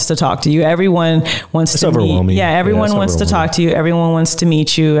wants to talk to you. Everyone wants to overwhelming. Everyone wants to talk to you. Everyone wants to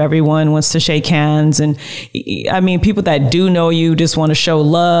meet you. Everyone wants to shake hands. And I mean, people that do know you just want to show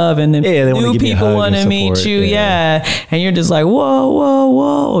love, and then new people want to meet you. And you're just like,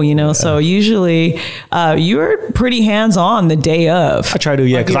 whoa, So usually you're pretty hands-on the day of. I try to,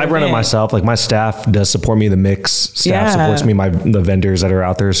 because I run it myself. Like my staff does support me. The mix staff supports me. The vendors that are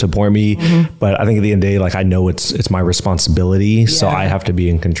out there support me. But I think at the end of the day, like I know it's my responsibility. So I have to be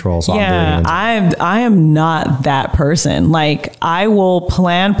in control. So I am not that person. Like I will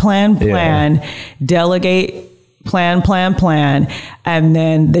plan, delegate, plan. And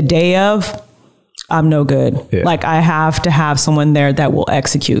then the day of, I'm no good. Yeah. Like I have to have someone there that will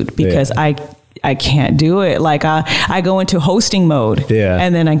execute, because I can't do it. Like I go into hosting mode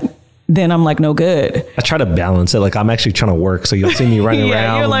and then I'm like, no good. I try to balance it. Like I'm actually trying to work. So you'll see me running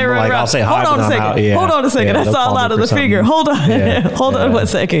around. You're like I'll say hi. Hold on a second. I saw a lot of the figure. Hold on. Hold on 1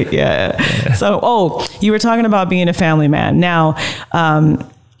 second. Yeah. So, you were talking about being a family man. Now,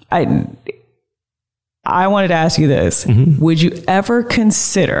 I wanted to ask you this. Would you ever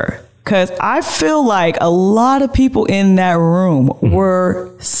consider, because I feel like a lot of people in that room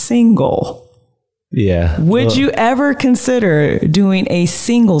were single. Yeah. Would you ever consider doing a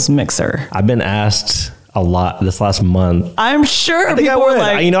singles mixer? I've been asked a lot this last month. I'm sure I think people I would. are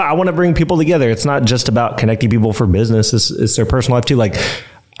like, I want to bring people together. It's not just about connecting people for business. It's their personal life too. Like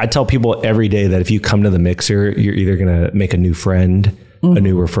I tell people every day that if you come to the mixer, you're either going to make a new friend, a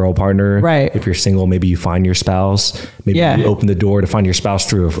new referral partner. Right. If you're single, maybe you find your spouse. Maybe you open the door to find your spouse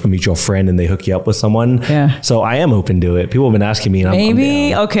through a mutual friend, and they hook you up with someone. Yeah. So I am open to it. People have been asking me, and I'm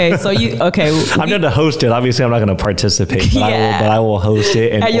down. Okay. So I'm going to host it. Obviously, I'm not going to participate, but I will host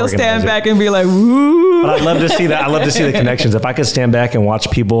it. And you'll stand back and be like, woo. But I'd love to see that. I love to see the connections. If I could stand back and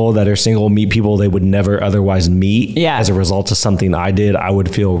watch people that are single meet people they would never otherwise meet as a result of something I did, I would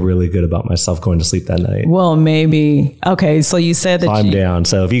feel really good about myself going to sleep that night. Well, maybe. Okay. So you said that I'm down.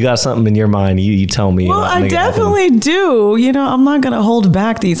 So if you got something in your mind, you tell me. Well, I definitely do. I'm not going to hold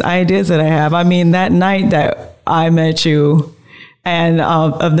back these ideas that I have. I mean, that night that I met you and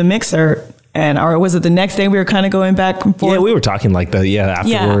of the mixer, or was it the next day we were kind of going back and forth? Yeah, we were talking like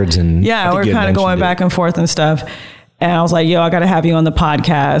afterwards. And we're kind of going back and forth and stuff. And I was like, I got to have you on the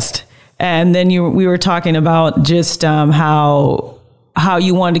podcast. And then we were talking about just how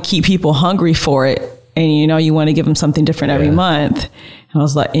you wanted to keep people hungry for it. and you want to give them something different every month. I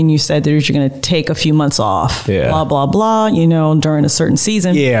was like, and you said that you're going to take a few months off, blah, blah, blah, during a certain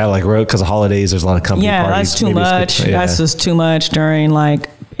season. Yeah, like because of holidays, there's a lot of company parties. That's too much. That's just too much during like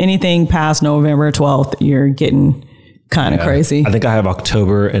anything past November 12th, you're getting kind of crazy. I think I have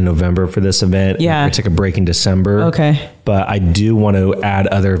October and November for this event. Yeah. I take a break in December. Okay. But I do want to add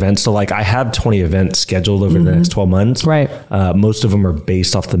other events. So like I have 20 events scheduled over the next 12 months. Right. Most of them are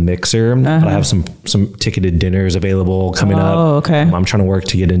based off the mixer. But I have some ticketed dinners available coming up. Oh, okay. I'm trying to work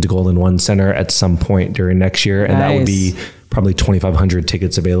to get into Golden One Center at some point during next year. And that would be probably 2,500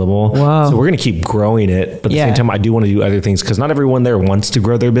 tickets available. Wow. So we're going to keep growing it. But at the same time, I do want to do other things because not everyone there wants to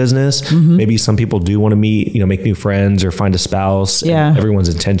grow their business. Maybe some people do want to meet, make new friends or find a spouse. Yeah. Everyone's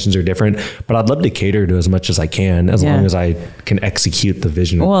intentions are different. But I'd love to cater to as much as I can, as long as I can execute the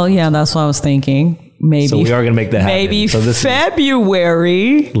vision. Well, yeah, that's what I was thinking. Maybe. So we are going to make that happen. Maybe so this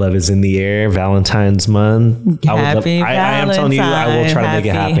February. Love is in the air. Valentine's month. Happy Valentine. I am telling you, I will try to make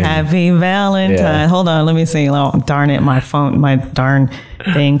it happen. Happy Valentine. Yeah. Hold on. Let me see. Oh, darn it. My darn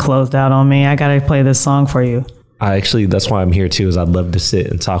thing closed out on me. I got to play this song for you. That's why I'm here too, is I'd love to sit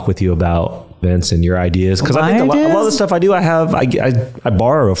and talk with you about events and your ideas. Because I think a lot of the stuff I do, I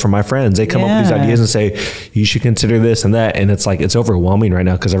borrow from my friends. They come up with these ideas and say, you should consider this and that. And it's like, it's overwhelming right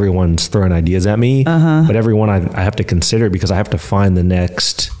now because everyone's throwing ideas at me. But everyone I have to consider because I have to find the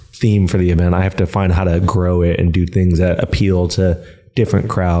next theme for the event. I have to find how to grow it and do things that appeal to different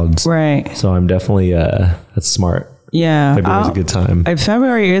crowds. Right. So I'm definitely, that's smart. Yeah. February is a good time.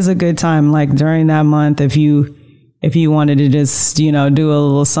 February is a good time. Like during that month, if you wanted to just, do a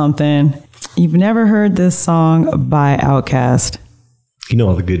little something. You've never heard this song by Outkast. You know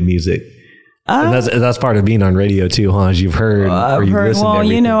all the good music. And that's part of being on radio too, huh? As you've heard or you've listened to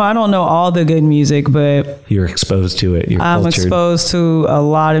everything. I don't know all the good music, but you're exposed to it. I'm exposed to a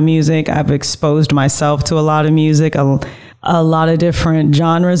lot of music. I've exposed myself to a lot of music, a lot of different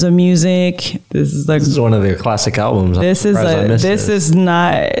genres of music. This is one of their classic albums. This is the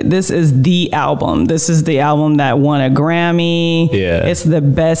album. This is the album that won a Grammy. Yeah. It's the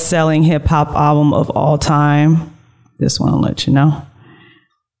best-selling hip-hop album of all time. This one I'll let you know.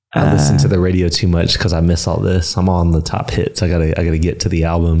 I listen to the radio too much because I miss all this. I'm on the top hits. I gotta get to the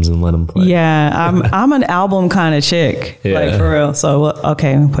albums and let them play. Yeah, I'm an album kind of chick, like for real. So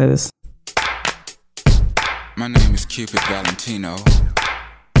okay, let me play this. My name is Cupid Valentino,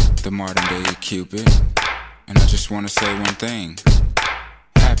 the modern day Cupid, and I just want to say one thing: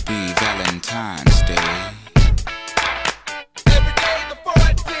 Happy Valentine's Day.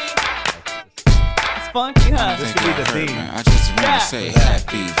 Funky, huh? This could be the theme. I just want to say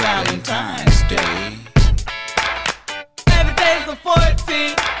Happy Valentine's Day. Every day's the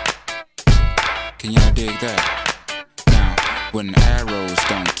 14th. Can y'all dig that? Now, when arrows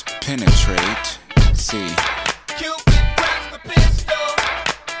don't penetrate, see. Cupid grabs the pistol.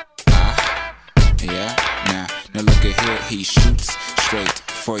 Yeah. Now look at here, he shoots straight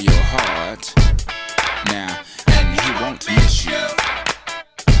for your heart. Now, and he won't miss you.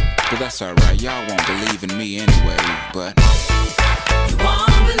 But that's alright, y'all won't believe in me anyway, but you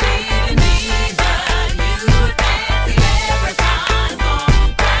won't believe in me, but you would fancy every time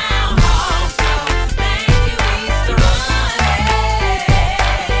on Groundhog Show, thank you Easter Bunny.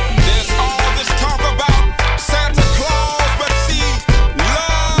 There's all this talk about Santa Claus, but see,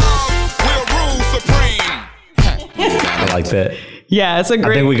 love will rule supreme. I like that. Yeah, it's a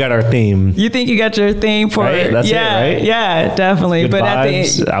great. I think we got our theme. You think you got your theme for it? That's it, right? Yeah, definitely. Good but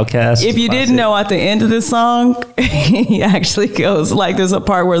vibes, at the Outkast, if you didn't know, at the end of the song, he actually goes like, there's a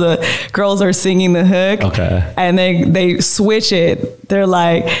part where the girls are singing the hook, and they switch it. They're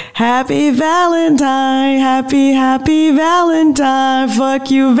like, "Happy Valentine, happy Valentine, fuck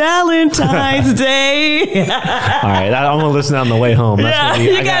you Valentine's Day." All right, I'm gonna listen on the way home. That's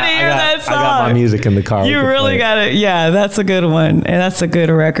you gotta hear that song. I got my music in the car. You really got it. Yeah, that's a good one. And that's a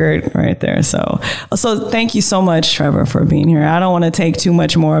good record right there. So thank you so much, Trevor, for being here. I don't want to take too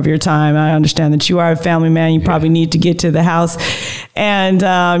much more of your time. I understand that you are a family man. You probably need to get to the house and,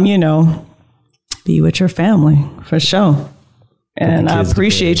 be with your family for sure. And I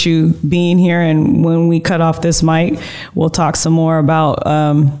appreciate you being here. And when we cut off this mic, we'll talk some more about,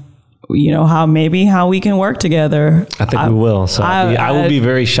 how we can work together. I think we will. So I will be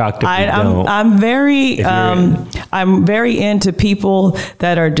very shocked if we don't. I'm very into people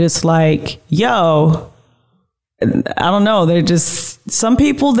that are just like, yo, I don't know. They're just, some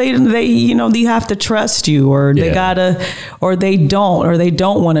people, they you have to trust you, or they gotta, or they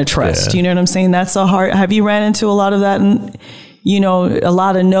don't want to trust. Yeah. You know what I'm saying? That's so hard. Have you ran into a lot of that? A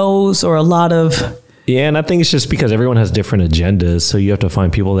lot of no's or a lot of. Yeah, and I think it's just because everyone has different agendas, so you have to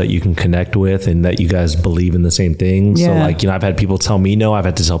find people that you can connect with and that you guys believe in the same thing. Yeah. So like, I've had people tell me no, I've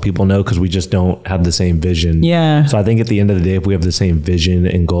had to tell people no because we just don't have the same vision. Yeah. So I think at the end of the day, if we have the same vision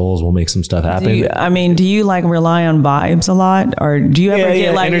and goals, we'll make some stuff happen. Do you like rely on vibes a lot, or do you ever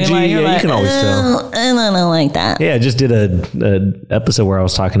get like energy? You can always tell. I don't like that. Yeah, I just did a episode where I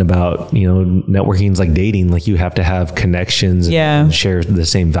was talking about, networking is like dating. Like you have to have connections and share the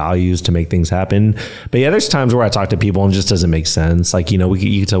same values to make things happen. But yeah, there's times where I talk to people and it just doesn't make sense. Like, you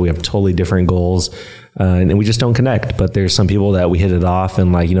can tell we have totally different goals and we just don't connect. But there's some people that we hit it off,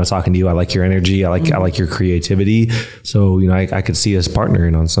 and like, talking to you, I like your energy. I like your creativity. So, I could see us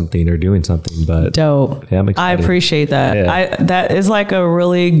partnering on something or doing something. But dope. Yeah, I appreciate that. Yeah. That is like a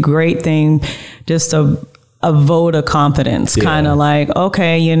really great thing. Just a vote of confidence, kind of like,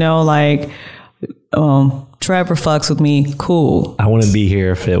 okay, Trevor fucks with me. Cool. I wouldn't be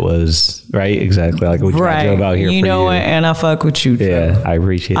here if it was right. Exactly. Like we tried to about here. You know what? And I fuck with you. Yeah, Trevor. I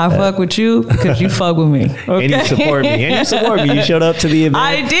appreciate that. I fuck with you because you fuck with me. Okay? And you support me. You showed up to the event.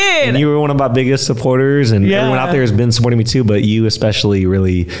 I did. And you were one of my biggest supporters. And everyone out there has been supporting me too. But you especially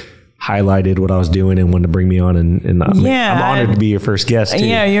really highlighted what I was doing and wanted to bring me on. And I'm honored to be your first guest too.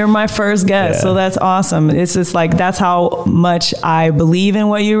 Yeah, you're my first guest. Yeah. So that's awesome. It's just like, that's how much I believe in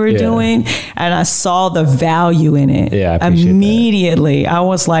what you were doing. And I saw the value in it. Yeah, I appreciate immediately. That. I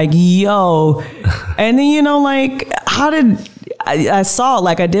was like, yo. And then, I saw,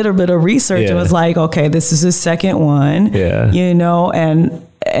 like, I did a bit of research and was like, okay, this is the second one. Yeah.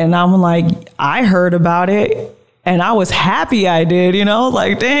 And I'm like, I heard about it. And I was happy I did,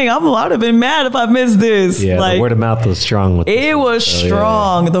 like, dang, I would have been mad if I missed this. Yeah, like, the word of mouth was strong with it. Was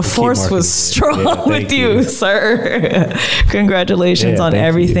strong. Yeah. The force was strong with you, sir. Congratulations on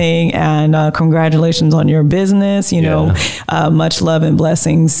everything. And congratulations on your business. Much love and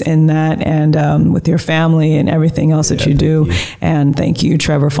blessings in that, and with your family and everything else that you do. And thank you,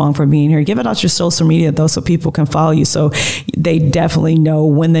 Trevor Fong, for being here. Give it out your social media, though, so people can follow you, so they definitely know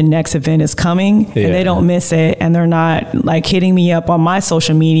when the next event is coming and they don't miss it. And they're not like hitting me up on my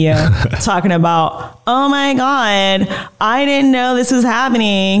social media talking about, oh my God, I didn't know this was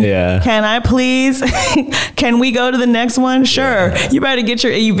happening. Yeah. Can I please, can we go to the next one? Sure. Yeah. You better get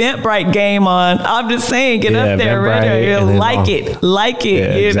your Eventbrite game on. I'm just saying, get up there, like it,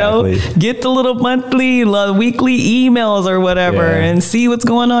 get the little monthly, weekly emails or whatever and see what's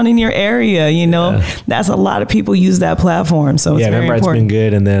going on in your area. That's a lot of people use that platform. So it's very important. Eventbrite's been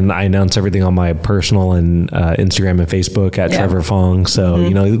good. And then I announce everything on my personal and Instagram and Facebook at Trevor Fong. So,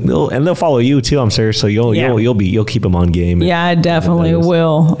 they'll follow you too, I'm sure. So you'll keep them on game. Yeah, I definitely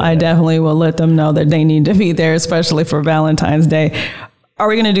will. Yeah. I definitely will let them know that they need to be there, especially for Valentine's Day. Are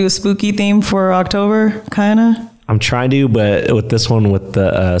we going to do a spooky theme for October? Kind of. I'm trying to, but with this one, with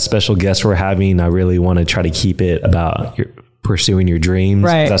the special guest we're having, I really want to try to keep it about pursuing your dreams.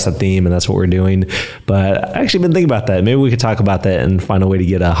 Right. That's the theme and that's what we're doing. But I actually been thinking about that. Maybe we could talk about that and find a way to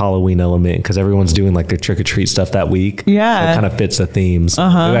get a Halloween element, because everyone's doing like their trick or treat stuff that week. Yeah. It kind of fits the themes.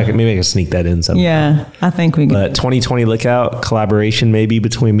 Maybe I can sneak that in sometime. Yeah, I think we can. But 2020 lookout collaboration maybe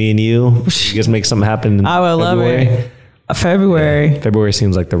between me and you. You guys make something happen. I would love it. February. Yeah. February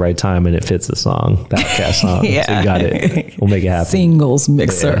seems like the right time, and it fits the song, that cast song. Yeah. So you got it. We'll make it happen. Singles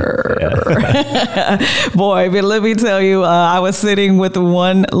mixer. Yeah. Boy, but let me tell you, I was sitting with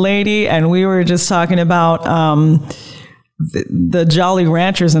one lady and we were just talking about the Jolly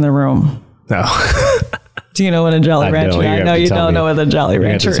Ranchers in the room. No. Do you know what a Jolly Rancher is? I know you don't know what a Jolly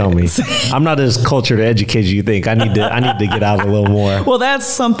Rancher is. Tell me. I'm not as cultured or educated as you think. I need to get out a little more. Well, that's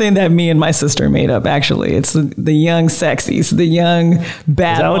something that me and my sister made up, actually. It's the young sexies, the young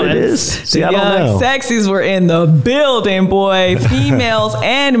bad Is that ones. what it is? See, I don't know. Sexies were in the building, boy. Females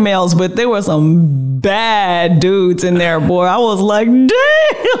and males, but there were some bad dudes in there, boy. I was like,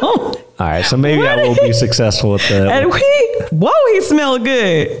 damn. All right, so maybe I will be successful with the... And he smelled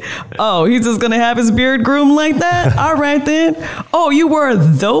good. Oh, he's just going to have his beard groomed like that? All right, then. Oh, you wore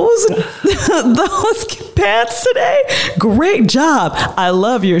those pants today? Great job. I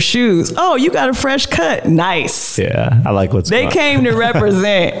love your shoes. Oh, you got a fresh cut. Nice. Yeah, I like what's going on. They came to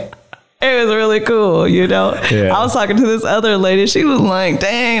represent. It was really cool, Yeah. I was talking to this other lady. She was like,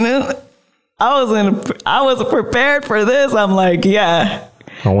 dang, I wasn't prepared for this. I'm like, yeah.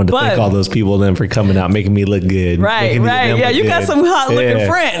 I wanted to thank all those people then for coming out, making me look good. Right. Yeah, you got some hot looking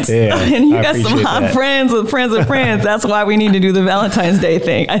friends. Yeah, and you got some hot friends with friends of friends. That's why we need to do the Valentine's Day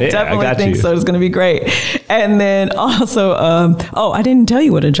thing. I definitely think so. It's going to be great. And then also, I didn't tell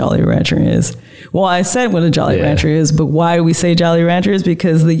you what a Jolly Rancher is. Well, I said what a Jolly Rancher is, but why do we say Jolly Rancher is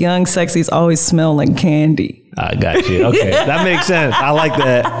because the young sexies always smell like candy. I got you. Okay, that makes sense. I like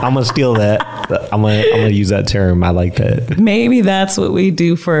that. I'm gonna steal that. I'm gonna use that term. I like that. Maybe that's what we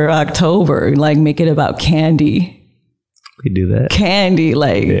do for October. Like make it about candy. We do that. Candy,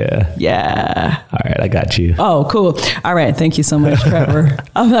 like yeah. All right, I got you. Oh, cool. All right, thank you so much, Trevor.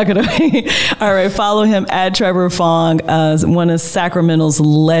 I'm not gonna. All right, follow him at Trevor Fong, one of Sacramento's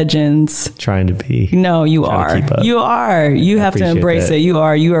legends. Trying to be. No, you are. You are. You have to embrace it. You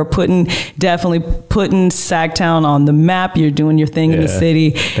are. You are definitely putting Sacktown on the map. You're doing your thing in the city,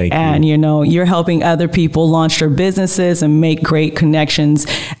 Thank and you. You're helping other people launch their businesses and make great connections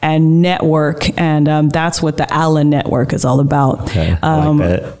and network. And that's what the ALA network is all about. Okay, I like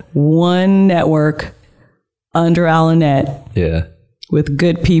that. One network under ALAnet. Yeah. With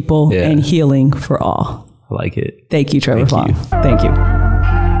good people and healing for all. I like it. Thank you, Trevor Fong. Thank you.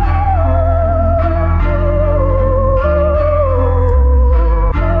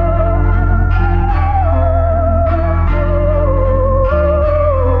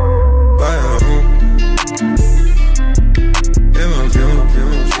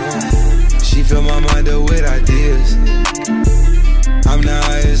 She fill my mind up with ideas. I'm the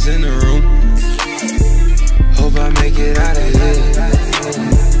highest in the room. Hope I make it out of here.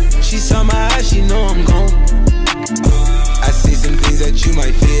 She saw my eyes, she know I'm gone. I see some things that you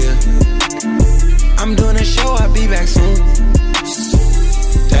might fear. I'm doing a show, I'll be back soon.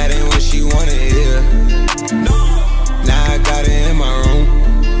 That ain't what she wanna hear. Now I got it in my room.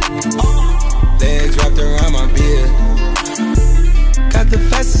 Legs wrapped around my beard. Got the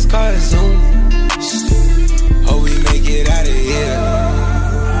fastest car, Zoom. Hope we make it out of here.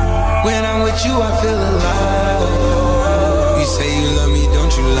 When I'm with you, I feel alive. You say you love me,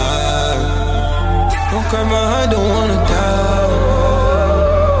 don't you lie? Don't cry my heart, don't wanna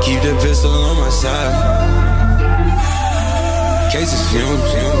die. Keep the pistol on my side. Cases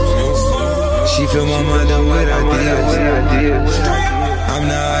fumes. She fill my mind up with ideas. I'm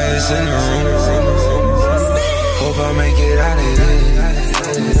the highest in the room. Hope I make it out of here.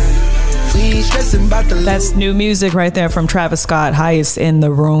 That's new music right there from Travis Scott, Highest in the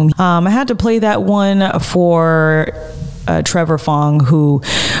Room. I had to play that one for Trevor Fong, who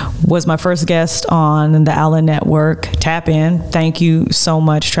was my first guest on the ALA Network. Tap in. Thank you so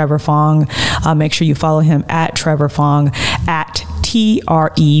much, Trevor Fong. Make sure you follow him at Trevor Fong, at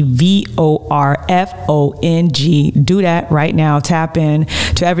TREVORFONG. Do that right now. Tap in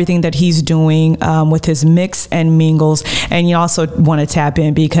to everything that he's doing with his mix and mingles. And you also want to tap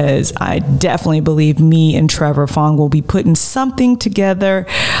in because I definitely believe me and Trevor Fong will be putting something together,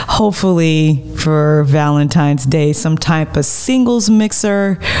 hopefully for Valentine's Day, some type of singles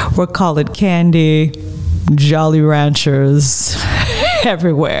mixer. We'll call it Candy, Jolly Ranchers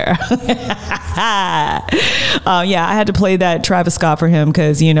everywhere. I had to play that Travis Scott for him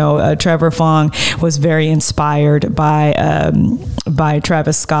because Trevor Fong was very inspired by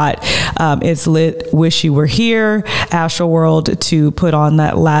Travis Scott. It's lit. Wish You Were Here, Astroworld, to put on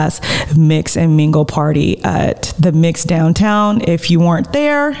that last mix and mingle party at the Mix downtown. If you weren't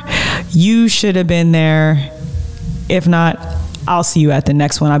there, you should have been there. If not, I'll see you at the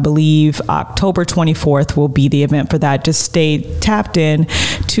next one. I believe October 24th will be the event for that. Just stay tapped in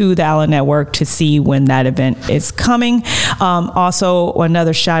to the ALA Network to see when that event is coming. Also,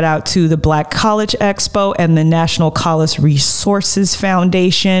 another shout out to the Black College Expo and the National College Resources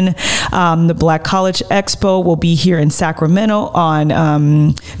Foundation. The Black College Expo will be here in Sacramento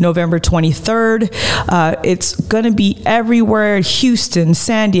on November 23rd. It's going to be everywhere: Houston,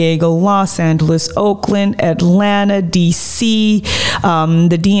 San Diego, Los Angeles, Oakland, Atlanta, DC,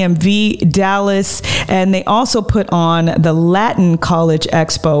 the DMV, Dallas, and they also put on the Latin College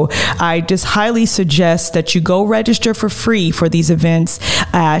Expo. I just highly suggest that you go register for free for these events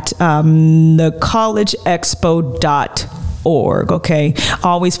at thecollegeexpo.org. Okay,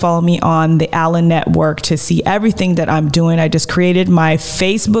 always follow me on the ALA Network to see everything that I'm doing. I just created my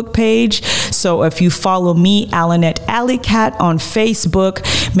Facebook page, so if you follow me, ALAnet Alley Cat on Facebook,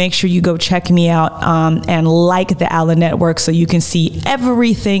 make sure you go check me out and like the ALA Network so you can see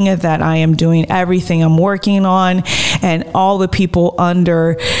everything that I am doing, everything I'm working on, and all the people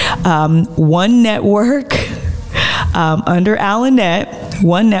under one network. Under ALAnet,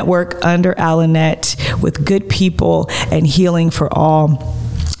 one network under ALAnet, with good people and healing for all.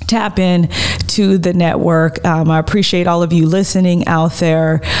 Tap in to the network. I appreciate all of you listening out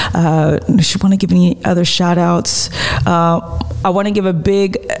there. Want to give any other shout outs? I want to give a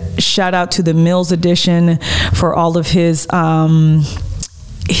big shout out to the Mills Edition for all of his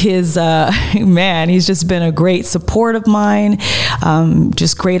he's just been a great support of mine.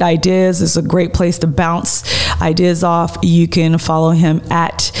 Just great ideas. It's a great place to bounce ideas off. You can follow him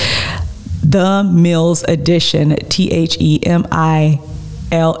at The Mills Edition, TheMills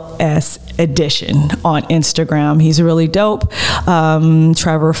Edition on Instagram. He's really dope.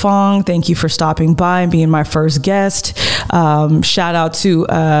 Trevor Fong, thank you for stopping by and being my first guest. Shout out to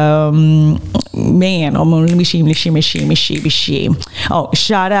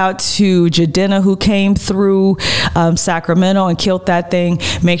shout out to Jadena, who came through Sacramento and killed that thing.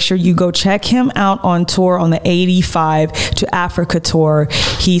 Make sure you go check him out on tour on the 85 to Africa tour.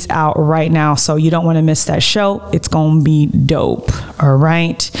 He's out right now, so you don't want to miss that show. It's gonna be dope. All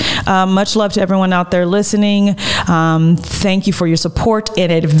right. Much love to everyone out there listening. Thank you for your support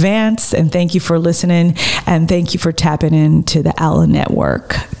in advance, and thank you for listening, and thank you for tapping into the Alla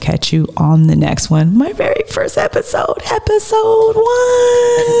Network. Catch you on the next one. My very first episode 1.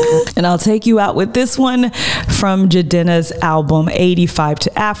 And I'll take you out with this one from Jadena's album 85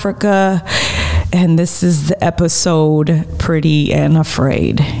 to Africa. And this is the episode Pretty and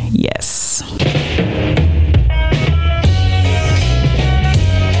Afraid.